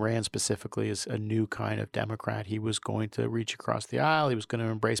Biden ran specifically as a new kind of Democrat. He was going to reach across the aisle. He was going to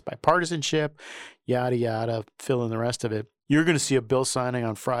embrace bipartisanship, yada, yada, fill in the rest of it. You're going to see a bill signing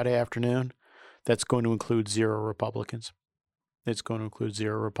on Friday afternoon that's going to include 0 Republicans. It's going to include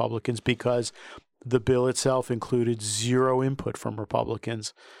 0 Republicans because the bill itself included 0 input from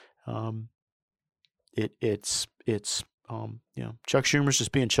Republicans. Chuck Schumer's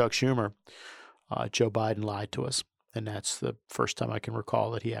just being Chuck Schumer. Joe Biden lied to us, and that's the first time I can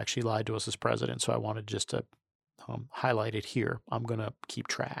recall that he actually lied to us as president. So I wanted just to highlight it here. I'm going to keep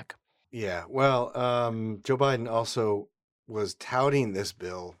track. Yeah, well, Joe Biden also was touting this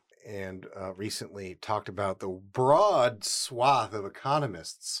bill and recently talked about the broad swath of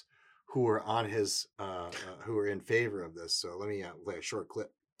economists who are on his, who are in favor of this. So let me play a short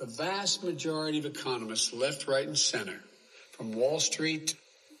clip. The vast majority of economists, left, right, and center, from Wall Street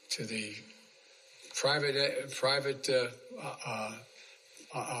to the private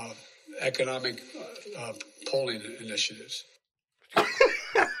economic polling initiatives.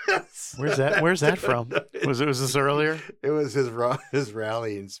 Where's that from? Was this earlier? It was his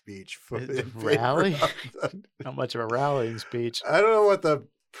rallying speech. Rally? Not much of a rallying speech. I don't know what the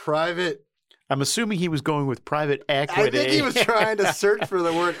private. I'm assuming he was going with private equity. I think he was trying to search for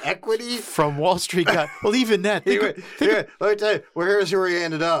the word equity. From Wall Street guy. Well, even that. Let me tell you, here's where he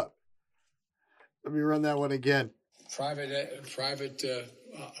ended up. Let me run that one again. Private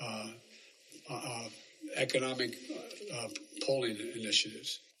economic polling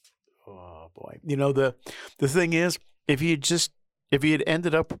initiatives. Oh boy! The thing is, if he had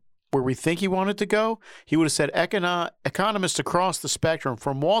ended up where we think he wanted to go, he would have said economists across the spectrum,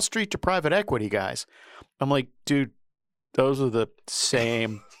 from Wall Street to private equity guys. I'm like, dude, those are the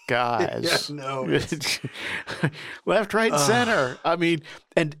same guys. Yeah, no. Left, right, and center. I mean,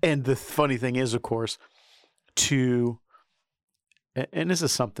 and the funny thing is, of course, and this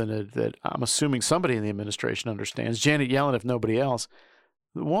is something that I'm assuming somebody in the administration understands, Janet Yellen, if nobody else,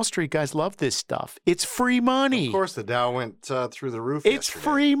 the Wall Street guys love this stuff. It's free money. Of course, the Dow went through the roof. It's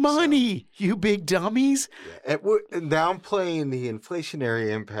free money, you big dummies. Yeah. And downplaying the inflationary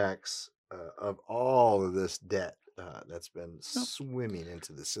impacts of all of this debt that's been swimming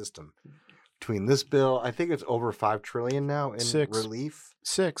into the system. Between this bill, I think it's over $5 trillion now in relief.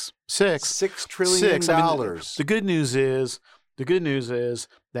 $6 trillion. I mean, the good news is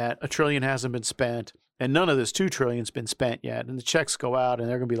that $1 trillion hasn't been spent. And none of this $2 trillion has been spent yet. And the checks go out, and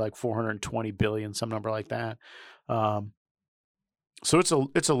they're going to be like $420 billion, some number like that. So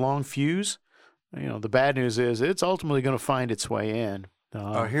it's a long fuse. The bad news is it's ultimately going to find its way in.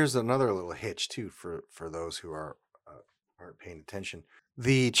 Here's another little hitch too for those who aren't paying attention.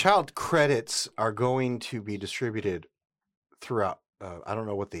 The child credits are going to be distributed throughout. I don't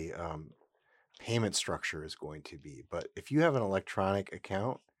know what the payment structure is going to be, but if you have an electronic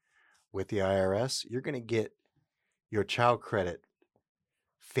account with the IRS, you're going to get your child credit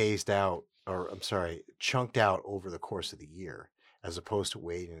chunked out over the course of the year, as opposed to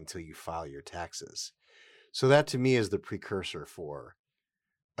waiting until you file your taxes. So that to me is the precursor for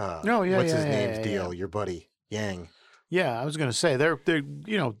what's his name's deal, your buddy Yang. Yeah, I was going to say they're the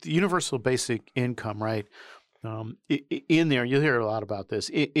universal basic income, right? In there, you'll hear a lot about this.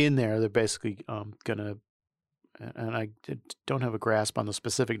 In there, they're basically going to, and I don't have a grasp on the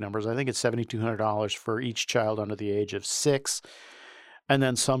specific numbers. I think it's $7,200 for each child under the age of 6, and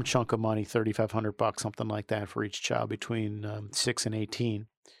then some chunk of money, $3,500, something like that, for each child between 6 and 18.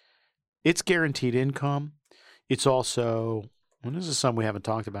 It's guaranteed income. It's also, and this is something we haven't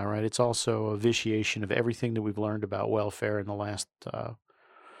talked about, right? It's also a vitiation of everything that we've learned about welfare in the last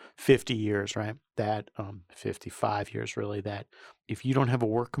 50 years, right? That 55 years, really, that if you don't have a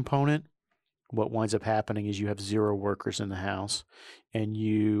work component, what winds up happening is you have 0 workers in the house, and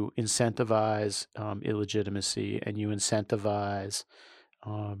you incentivize illegitimacy, and you incentivize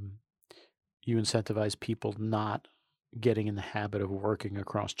people not getting in the habit of working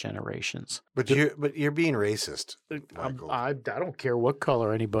across generations. But you're being racist, Michael. I don't care what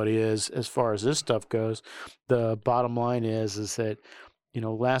color anybody is as far as this stuff goes. The bottom line is that,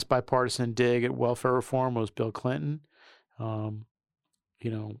 last bipartisan dig at welfare reform was Bill Clinton.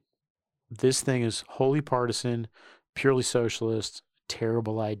 This thing is wholly partisan, purely socialist,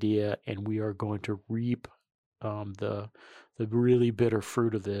 terrible idea, and we are going to reap the really bitter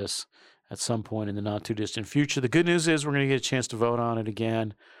fruit of this at some point in the not too distant future. The good news is we're going to get a chance to vote on it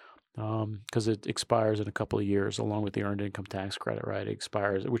again because it expires in a couple of years, along with the earned income tax credit, right? It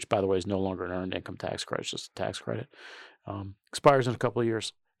expires, which, by the way, is no longer an earned income tax credit, it's just a tax credit. Expires in a couple of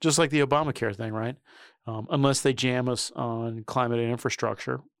years, just like the Obamacare thing, right? Unless they jam us on climate and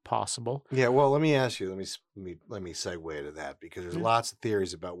infrastructure, possible. Yeah, well, let me ask you, let me segue to that, because there's lots of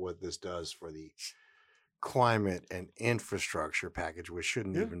theories about what this does for the climate and infrastructure package, which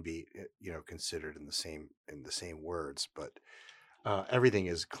shouldn't even be considered in the same words, but everything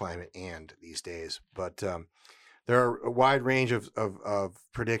is climate and these days. But there are a wide range of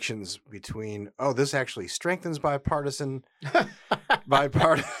predictions between, this actually strengthens bipartisan I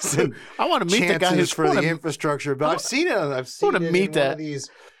want to meet the guy who's for the infrastructure. But I've seen it. I've seen it in one of these.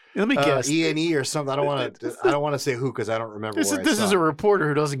 Let me guess. E&E or something. I don't want to say who, because I don't remember. This is a reporter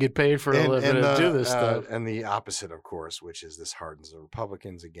who doesn't get paid for a living to do this stuff. And the opposite, of course, which is this hardens the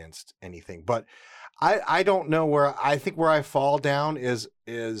Republicans against anything. But I don't know where I fall down is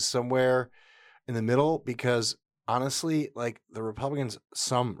somewhere in the middle, because honestly, like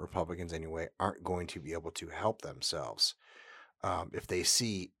some Republicans anyway, aren't going to be able to help themselves if they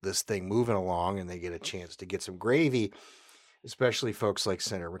see this thing moving along and they get a chance to get some gravy. Especially folks like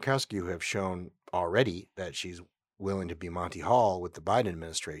Senator Murkowski, who have shown already that she's willing to be Monty Hall with the Biden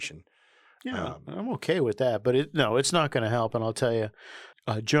administration. Yeah, I'm okay with that, but it's not going to help. And I'll tell you,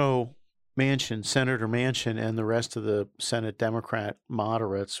 Joe Manchin, Senator Manchin, and the rest of the Senate Democrat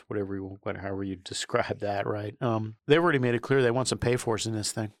moderates, however you describe that, right? They've already made it clear they want some pay-fors in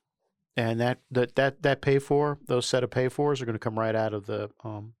this thing, and that pay-for, those set of pay-fors are going to come right out of the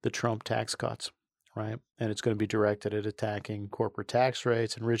Trump tax cuts. Right. And it's going to be directed at attacking corporate tax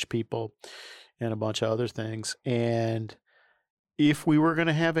rates and rich people and a bunch of other things. And if we were going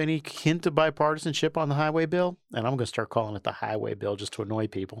to have any hint of bipartisanship on the highway bill, and I'm going to start calling it the highway bill just to annoy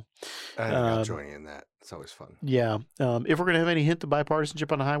people. I'll join you in that. It's always fun. Yeah. If we're going to have any hint of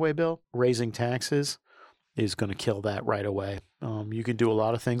bipartisanship on the highway bill, raising taxes is going to kill that right away. You can do a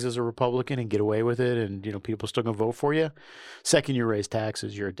lot of things as a Republican and get away with it, and people are still going to vote for you. Second you raise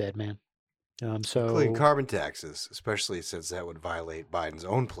taxes, you're a dead man. Including carbon taxes, especially since that would violate Biden's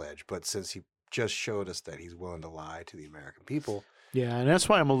own pledge. But since he just showed us that he's willing to lie to the American people. Yeah, and that's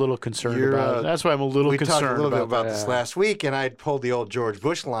why I'm a little concerned about it. That's why I'm a little concerned about We talked a little bit about this last week, and I pulled the old George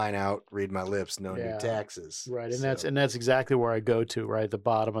Bush line out, read my lips, no new taxes. Right, and that's exactly where I go to, right? The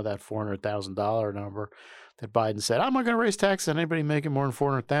bottom of that $400,000 number that Biden said, I'm not going to raise taxes on anybody making more than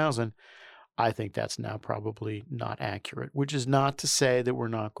 $400,000. I think that's now probably not accurate, which is not to say that we're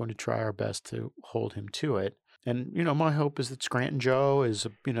not going to try our best to hold him to it. And, my hope is that Scranton Joe is,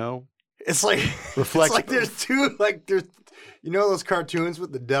 it's like, it's like there's two, like there's, those cartoons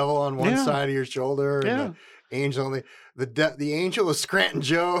with the devil on one side of your shoulder and the angel on the angel is Scranton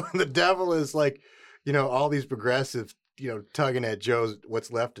Joe. And the devil is like, all these progressives, tugging at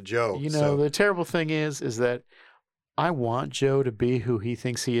what's left of Joe. The terrible thing is that I want Joe to be who he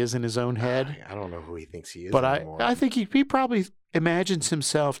thinks he is in his own head. I don't know who he thinks he is but anymore. I think he probably imagines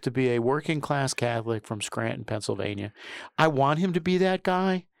himself to be a working class Catholic from Scranton, Pennsylvania. I want him to be that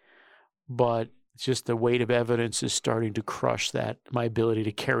guy, but it's just the weight of evidence is starting to crush my ability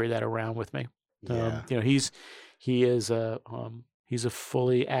to carry that around with me. Yeah. He's a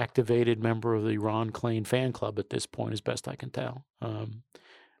fully activated member of the Ron Klain fan club at this point, as best I can tell,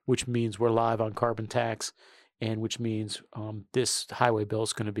 which means we're live on carbon tax. And which means this highway bill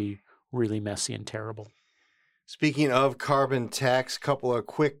is going to be really messy and terrible. Speaking of carbon tax, couple of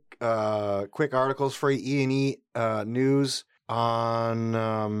quick quick articles for E&E News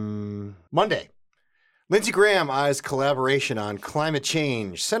on Monday. Lindsey Graham eyes collaboration on climate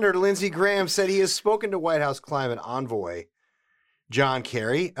change. Senator Lindsey Graham said he has spoken to White House climate envoy John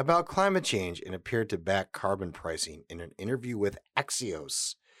Kerry about climate change and appeared to back carbon pricing in an interview with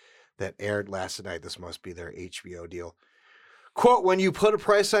Axios that aired last night. This must be their HBO deal. Quote, when you put a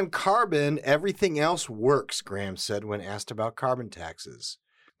price on carbon, everything else works, Graham said when asked about carbon taxes.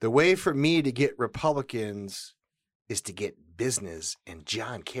 The way for me to get Republicans is to get business, and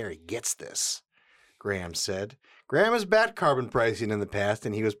John Kerry gets this, Graham said. Graham has backed carbon pricing in the past,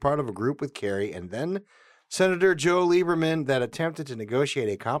 and he was part of a group with Kerry and then Senator Joe Lieberman that attempted to negotiate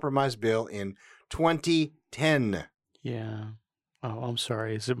a compromise bill in 2010. Yeah. Oh, I'm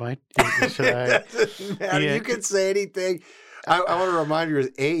sorry. Is it my... That doesn't matter. Yeah. You can say anything. I want to remind you,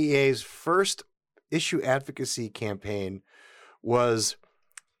 AEA's first issue advocacy campaign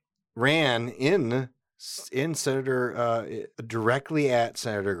ran in Senator directly at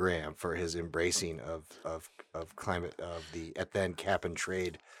Senator Graham for his embracing of climate of the then cap and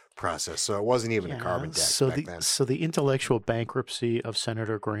trade process. So it wasn't even a carbon tax back then. So the intellectual bankruptcy of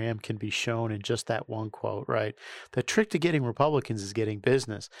Senator Graham can be shown in just that one quote, right? The trick to getting Republicans is getting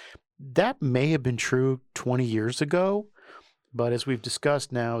business. That may have been true 20 years ago, but as we've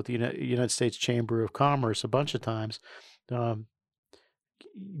discussed now at the United States Chamber of Commerce a bunch of times, the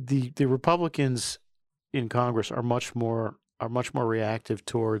Republicans in Congress are much more reactive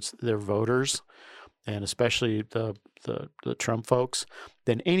towards their voters, and especially the Trump folks,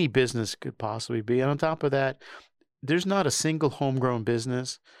 than any business could possibly be. And on top of that, there's not a single homegrown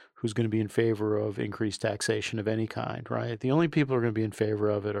business who's going to be in favor of increased taxation of any kind, right? The only people who are going to be in favor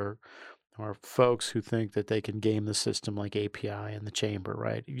of it are folks who think that they can game the system like API and the chamber,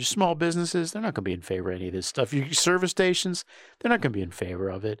 right? Your small businesses, they're not going to be in favor of any of this stuff. Your service stations, they're not going to be in favor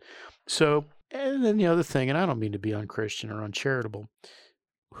of it. So, and then the other thing, and I don't mean to be unchristian or uncharitable,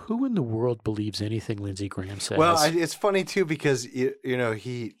 who in the world believes anything Lindsey Graham says? Well, it's funny too because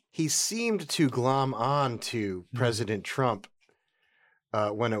he seemed to glom on to President Trump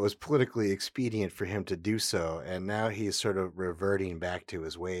when it was politically expedient for him to do so, and now he's sort of reverting back to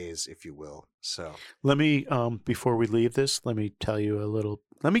his ways, if you will. So let me, before we leave this, let me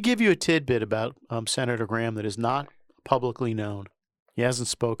give you a tidbit about Senator Graham that is not publicly known. He hasn't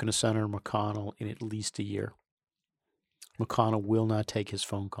spoken to Senator McConnell in at least a year. McConnell will not take his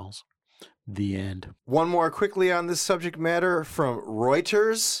phone calls. The end. One more quickly on this subject matter from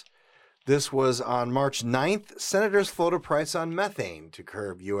Reuters. This was on March 9th. Senators float a price on methane to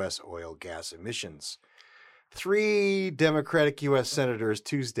curb U.S. oil gas emissions. 3 Democratic U.S. senators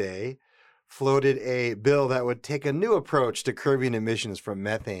Tuesday floated a bill that would take a new approach to curbing emissions from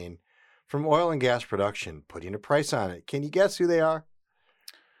methane from oil and gas production, putting a price on it. Can you guess who they are?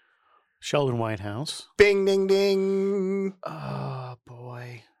 Sheldon Whitehouse. Bing, ding, ding. Oh,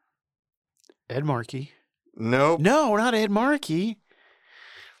 boy. Ed Markey. Nope. No, not Ed Markey.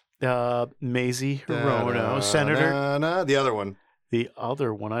 Mazie Hirono, Senator. The other one. The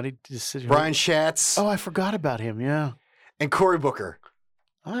other one. I did just sit here. Brian Schatz. Oh, I forgot about him, yeah. And Cory Booker.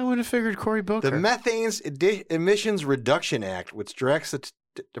 I would have figured Cory Booker. The Methane Emissions Reduction Act, which directs the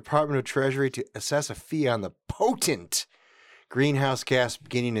Department of Treasury to assess a fee on the potent greenhouse gas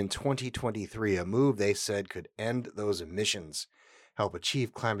beginning in 2023, a move they said could end those emissions, help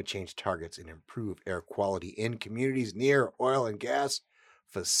achieve climate change targets, and improve air quality in communities near oil and gas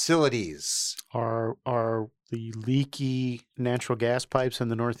facilities. Are the leaky natural gas pipes in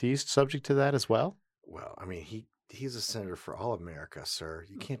the Northeast subject to that as well? Well, I mean, he's a senator for all America, sir.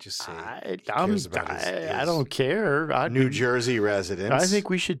 You can't just say I don't care. New Jersey residents. I think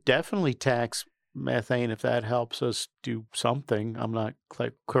we should definitely tax methane if that helps us do something. I'm not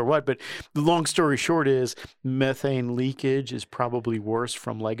quite clear what, but the long story short is methane leakage is probably worse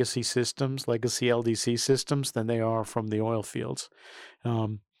from legacy LDC systems than they are from the oil fields.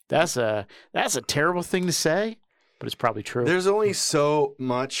 That's a terrible thing to say, but it's probably true. There's only so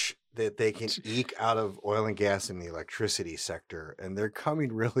much that they can eke out of oil and gas in the electricity sector, and they're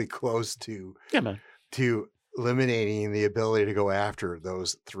coming really close to eliminating the ability to go after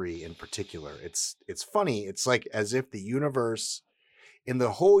those 3 in particular. It's funny. It's like as if the universe, in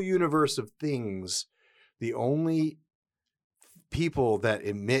the whole universe of things, the only people that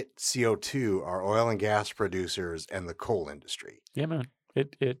emit CO2 are oil and gas producers and the coal industry. Yeah, man.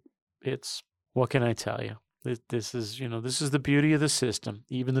 It's what can I tell you? This is the beauty of the system.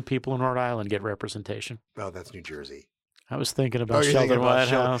 Even the people in Rhode Island get representation. Oh, that's New Jersey. I was thinking about Sheldon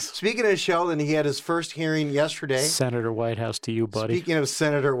Whitehouse. Speaking of Sheldon, he had his first hearing yesterday. Senator Whitehouse to you, buddy. Speaking of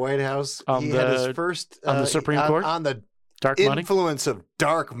Senator Whitehouse, he had his first on the Supreme Court? on the Dark money? influence of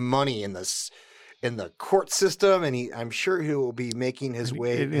dark money in the court system, and I'm sure he will be making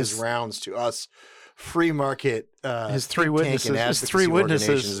his rounds to us free market his three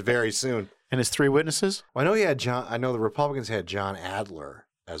witnesses very soon. And his three witnesses? Well, I know the Republicans had John Adler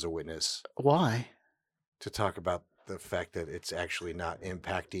as a witness. Why? To talk about the fact that it's actually not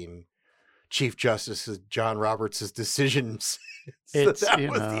impacting Chief Justice John Roberts' decisions. So that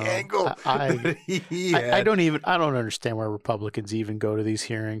was the angle. I don't understand why Republicans even go to these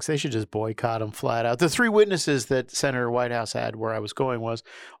hearings. They should just boycott them flat out. The three witnesses that Senator Whitehouse had, where I was going, was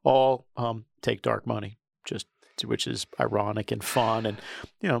all take dark money, which is ironic and fun.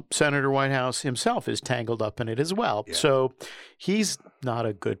 And Senator Whitehouse himself is tangled up in it as well. Yeah. So he's not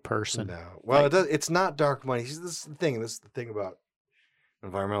a good person. No. Well, it's not dark money. This is the thing. This is the thing about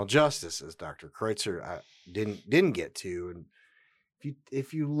environmental justice, as Dr. Kreutzer didn't get to. And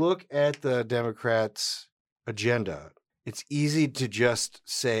if you look at the Democrats' agenda, it's easy to just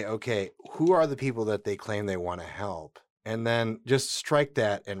say, okay, who are the people that they claim they want to help? And then just strike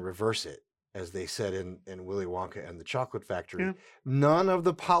that and reverse it, as they said in Willy Wonka and the Chocolate Factory. Yeah. None of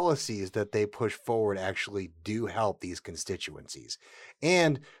the policies that they push forward actually do help these constituencies.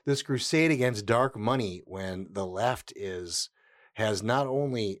 And this crusade against dark money, when the left has not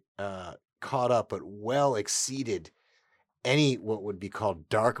only caught up, but well exceeded any what would be called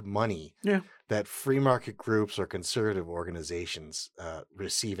dark money that free market groups or conservative organizations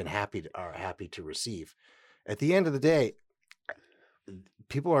receive and are happy to receive. At the end of the day,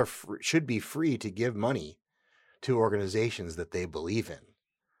 people should be free to give money to organizations that they believe in.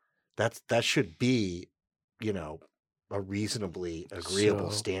 That should be, a reasonably agreeable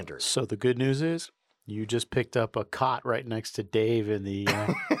standard. So the good news is you just picked up a cot right next to Dave in the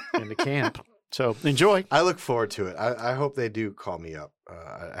in the camp. So enjoy. I look forward to it. I hope they do call me up.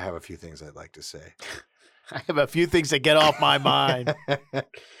 I have a few things I'd like to say. I have a few things that get off my mind.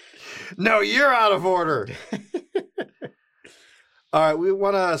 No, you're out of order. All right, we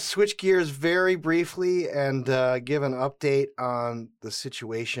want to switch gears very briefly and give an update on the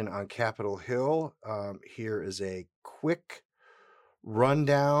situation on Capitol Hill. Here is a quick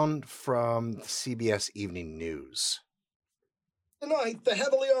rundown from CBS Evening News. Tonight, the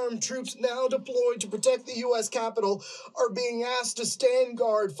heavily armed troops now deployed to protect the U.S. Capitol are being asked to stand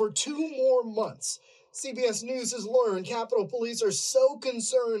guard for 2 more months. CBS News has learned Capitol Police are so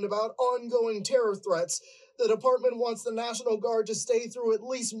concerned about ongoing terror threats, the department wants the National Guard to stay through at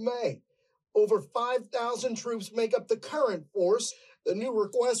least May. Over 5,000 troops make up the current force. The new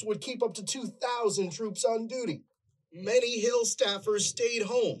request would keep up to 2,000 troops on duty. Many Hill staffers stayed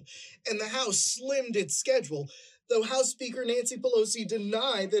home, and the House slimmed its schedule, though House Speaker Nancy Pelosi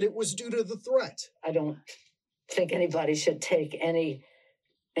denied that it was due to the threat. I don't think anybody should take any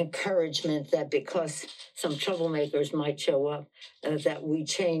encouragement that because some troublemakers might show up, that we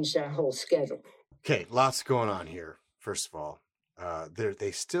changed our whole schedule. Okay, lots going on here. First of all,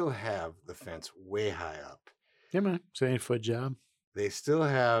 they still have the fence way high up. Yeah, man. It's an 8-foot job. They still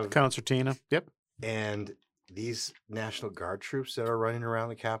have concertina. Yep. And these National Guard troops that are running around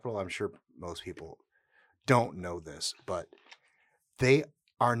the Capitol, I'm sure most people don't know this, but they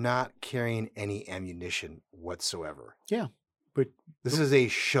are not carrying any ammunition whatsoever. Yeah. But this is a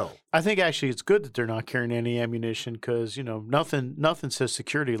show. I think actually it's good that they're not carrying any ammunition because, nothing says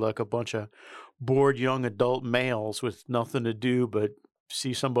security like a bunch of bored young adult males with nothing to do but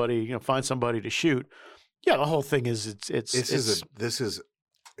see somebody, find somebody to shoot. Yeah, the whole thing is it's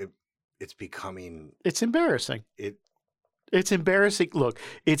becoming. It's embarrassing. It's embarrassing. Look,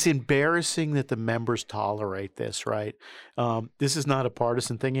 it's embarrassing that the members tolerate this, right? This is not a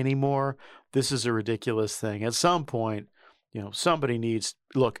partisan thing anymore. This is a ridiculous thing. At some point, somebody needs.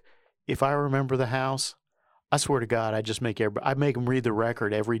 Look, if I remember the House, I swear to God, I make them read the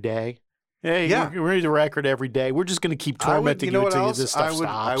record every day. Hey, yeah, read the record every day. We're just going to keep tormenting you until this stuff stops.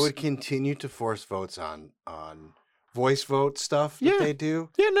 I would continue to force votes on voice vote stuff that they do.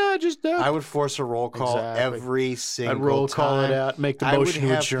 Yeah, no, just I would force a roll call every single time. I'd roll call it out, make the motion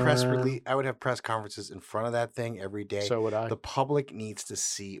to adjourn. I would have press conferences in front of that thing every day. So would I. The public needs to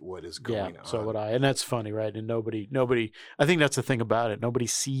see what is going on. So would I. And that's funny, right? And nobody, I think that's the thing about it. Nobody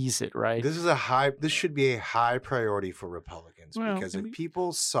sees it, right? This should be a high priority for Republicans because if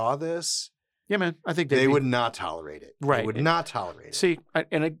people saw this, yeah, man, I think they would not tolerate it. Right. They would not tolerate it. See, I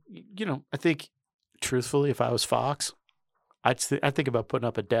think truthfully, if I was Fox, I'd think about putting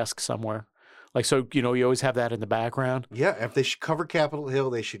up a desk somewhere. Like, so, you always have that in the background. Yeah, if they should cover Capitol Hill,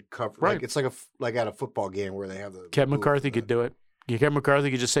 they should cover. Right. It's like at a football game where they have the. Kevin McCarthy could do it. Kevin McCarthy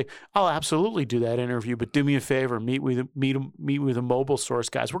could just say, "I'll absolutely do that interview, but do me a favor, meet with the mobile source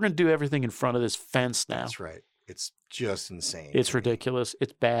guys. We're going to do everything in front of this fence now." That's right. It's just insane. It's ridiculous.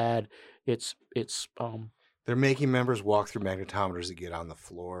 It's bad. It's They're making members walk through magnetometers to get on the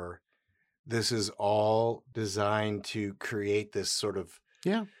floor. This is all designed to create this sort of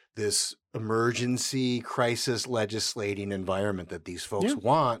this emergency crisis legislating environment that these folks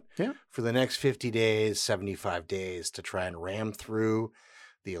want for the next 50 days, 75 days to try and ram through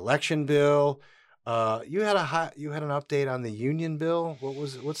the election bill. You had an update on the union bill.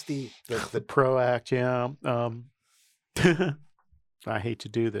 What's the PRO Act? Yeah. I hate to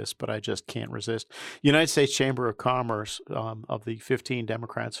do this, but I just can't resist. United States Chamber of Commerce, of the 15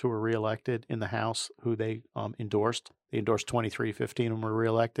 Democrats who were reelected in the House, who they endorsed. They endorsed 23, 15 of them were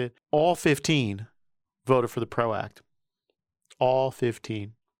reelected. All 15 voted for the PRO Act. All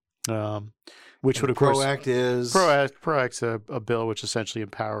 15. Which would, of course... PRO Act is... PRO Act's a bill which essentially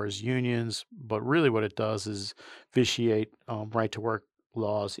empowers unions, but really what it does is vitiate right-to-work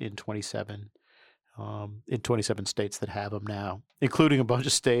laws in 27 states that have them now, including a bunch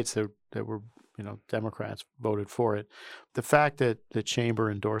of states that were, Democrats voted for it. The fact that the chamber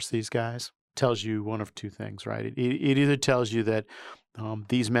endorsed these guys tells you one of two things, right? It either tells you that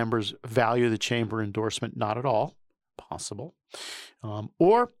these members value the chamber endorsement not at all, possible,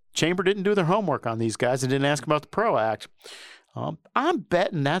 or chamber didn't do their homework on these guys and didn't ask about the PRO Act. I'm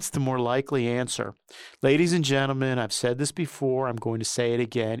betting that's the more likely answer. Ladies and gentlemen, I've said this before. I'm going to say it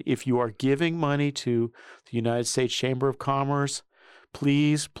again. If you are giving money to the United States Chamber of Commerce,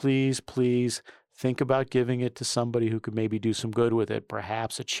 please, please, please think about giving it to somebody who could maybe do some good with it.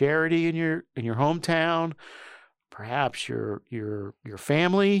 Perhaps a charity in your hometown, perhaps your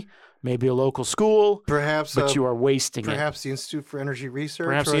family, maybe a local school. Perhaps, but you are wasting it. Perhaps the Institute for Energy Research,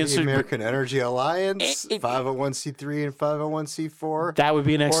 perhaps or the American but, Energy Alliance, 501c3 and 501c4. That would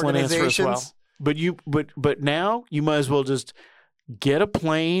be an excellent answer as well. But now you might as well just get a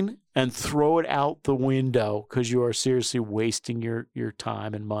plane and throw it out the window because you are seriously wasting your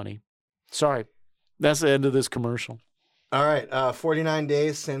time and money. Sorry, that's the end of this commercial. All right, 49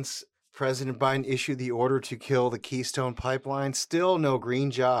 days since President Biden issued the order to kill the Keystone Pipeline. Still no green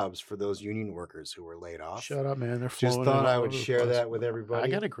jobs for those union workers who were laid off. Shut up, man. They're just thought I would share that with everybody.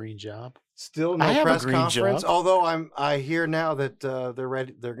 I got a green job. Still no press conference. Although I hear now that they're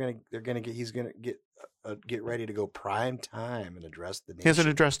ready. He's gonna get ready to go prime time and address the nation. He has an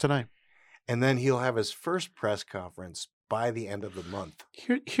address tonight, and then he'll have his first press conference by the end of the month.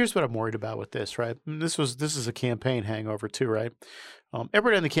 Here's what I'm worried about with this, right? This is a campaign hangover too, right?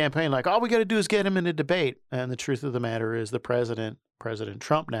 Everybody in the campaign, like, all we got to do is get him in a debate. And the truth of the matter is the President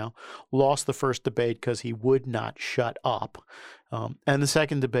Trump now, lost the first debate because he would not shut up. And the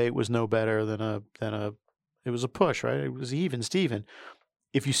second debate was no better than it was a push, right? It was even Steven.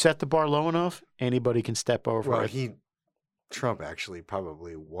 If you set the bar low enough, anybody can step over it. Trump actually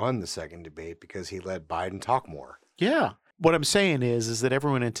probably won the second debate because he let Biden talk more. Yeah. What I'm saying is that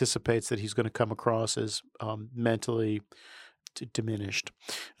everyone anticipates that he's going to come across as mentally diminished.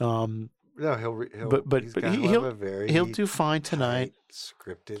 No, he'll do fine tonight.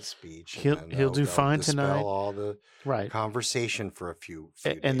 Scripted speech. He'll do fine tonight. All the conversation for a few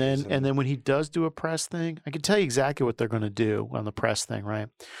days. And then when he does do a press thing, I can tell you exactly what they're going to do on the press thing. Right?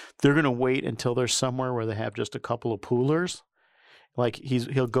 They're going to wait until there's somewhere where they have just a couple of poolers. Like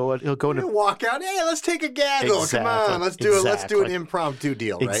he'll go to walk out. Hey, let's take a gaggle. Come on, let's do it. Let's do an impromptu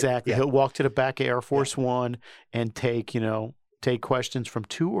deal. Right? Exactly. Yeah. He'll walk to the back of Air Force One and take questions from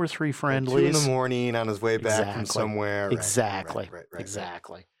 2 or 3 friendlies. 2 in the morning on his way back from somewhere. Exactly.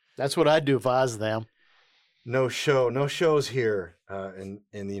 Exactly. That's what I'd do if I was them. No shows here in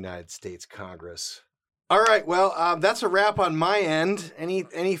the United States Congress. All right, well, that's a wrap on my end.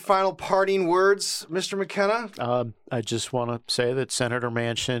 Any final parting words, Mr. McKenna? I just want to say that Senator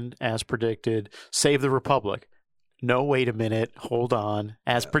Manchin, as predicted, saved the Republic. No, wait a minute. Hold on.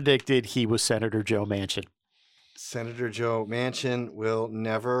 As predicted, he was Senator Joe Manchin. Senator Joe Manchin will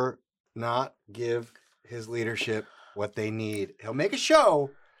never not give his leadership what they need. He'll make a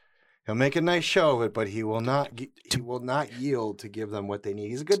show. He'll make a nice show of it, but he will not yield to give them what they need.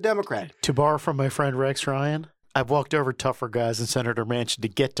 He's a good Democrat. To borrow from my friend Rex Ryan, I've walked over tougher guys than Senator Manchin to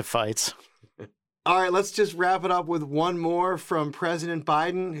get to fights. All right, let's just wrap it up with one more from President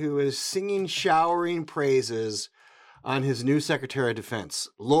Biden, who is showering praises on his new Secretary of Defense,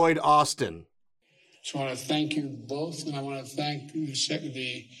 Lloyd Austin. So I want to thank you both, and I want to thank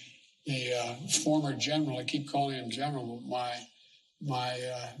the former general. I keep calling him general, but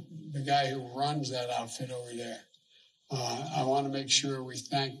the guy who runs that outfit over there. I want to make sure we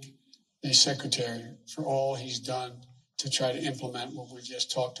thank the secretary for all he's done to try to implement what we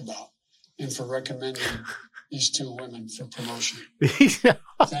just talked about, and for recommending these two women for promotion.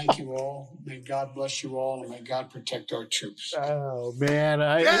 Thank you all. May God bless you all, and may God protect our troops. Oh man,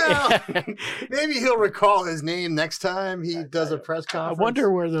 Maybe he'll recall his name next time he does a press I conference.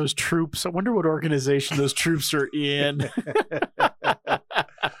 wonder where those troops. I wonder what organization those troops are in.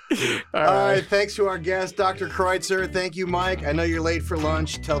 All right. Thanks to our guest, Dr. Kreutzer. Thank you, Mike. I know you're late for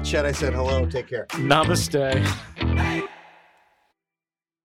lunch. Tell Chet I said hello. Take care. Namaste.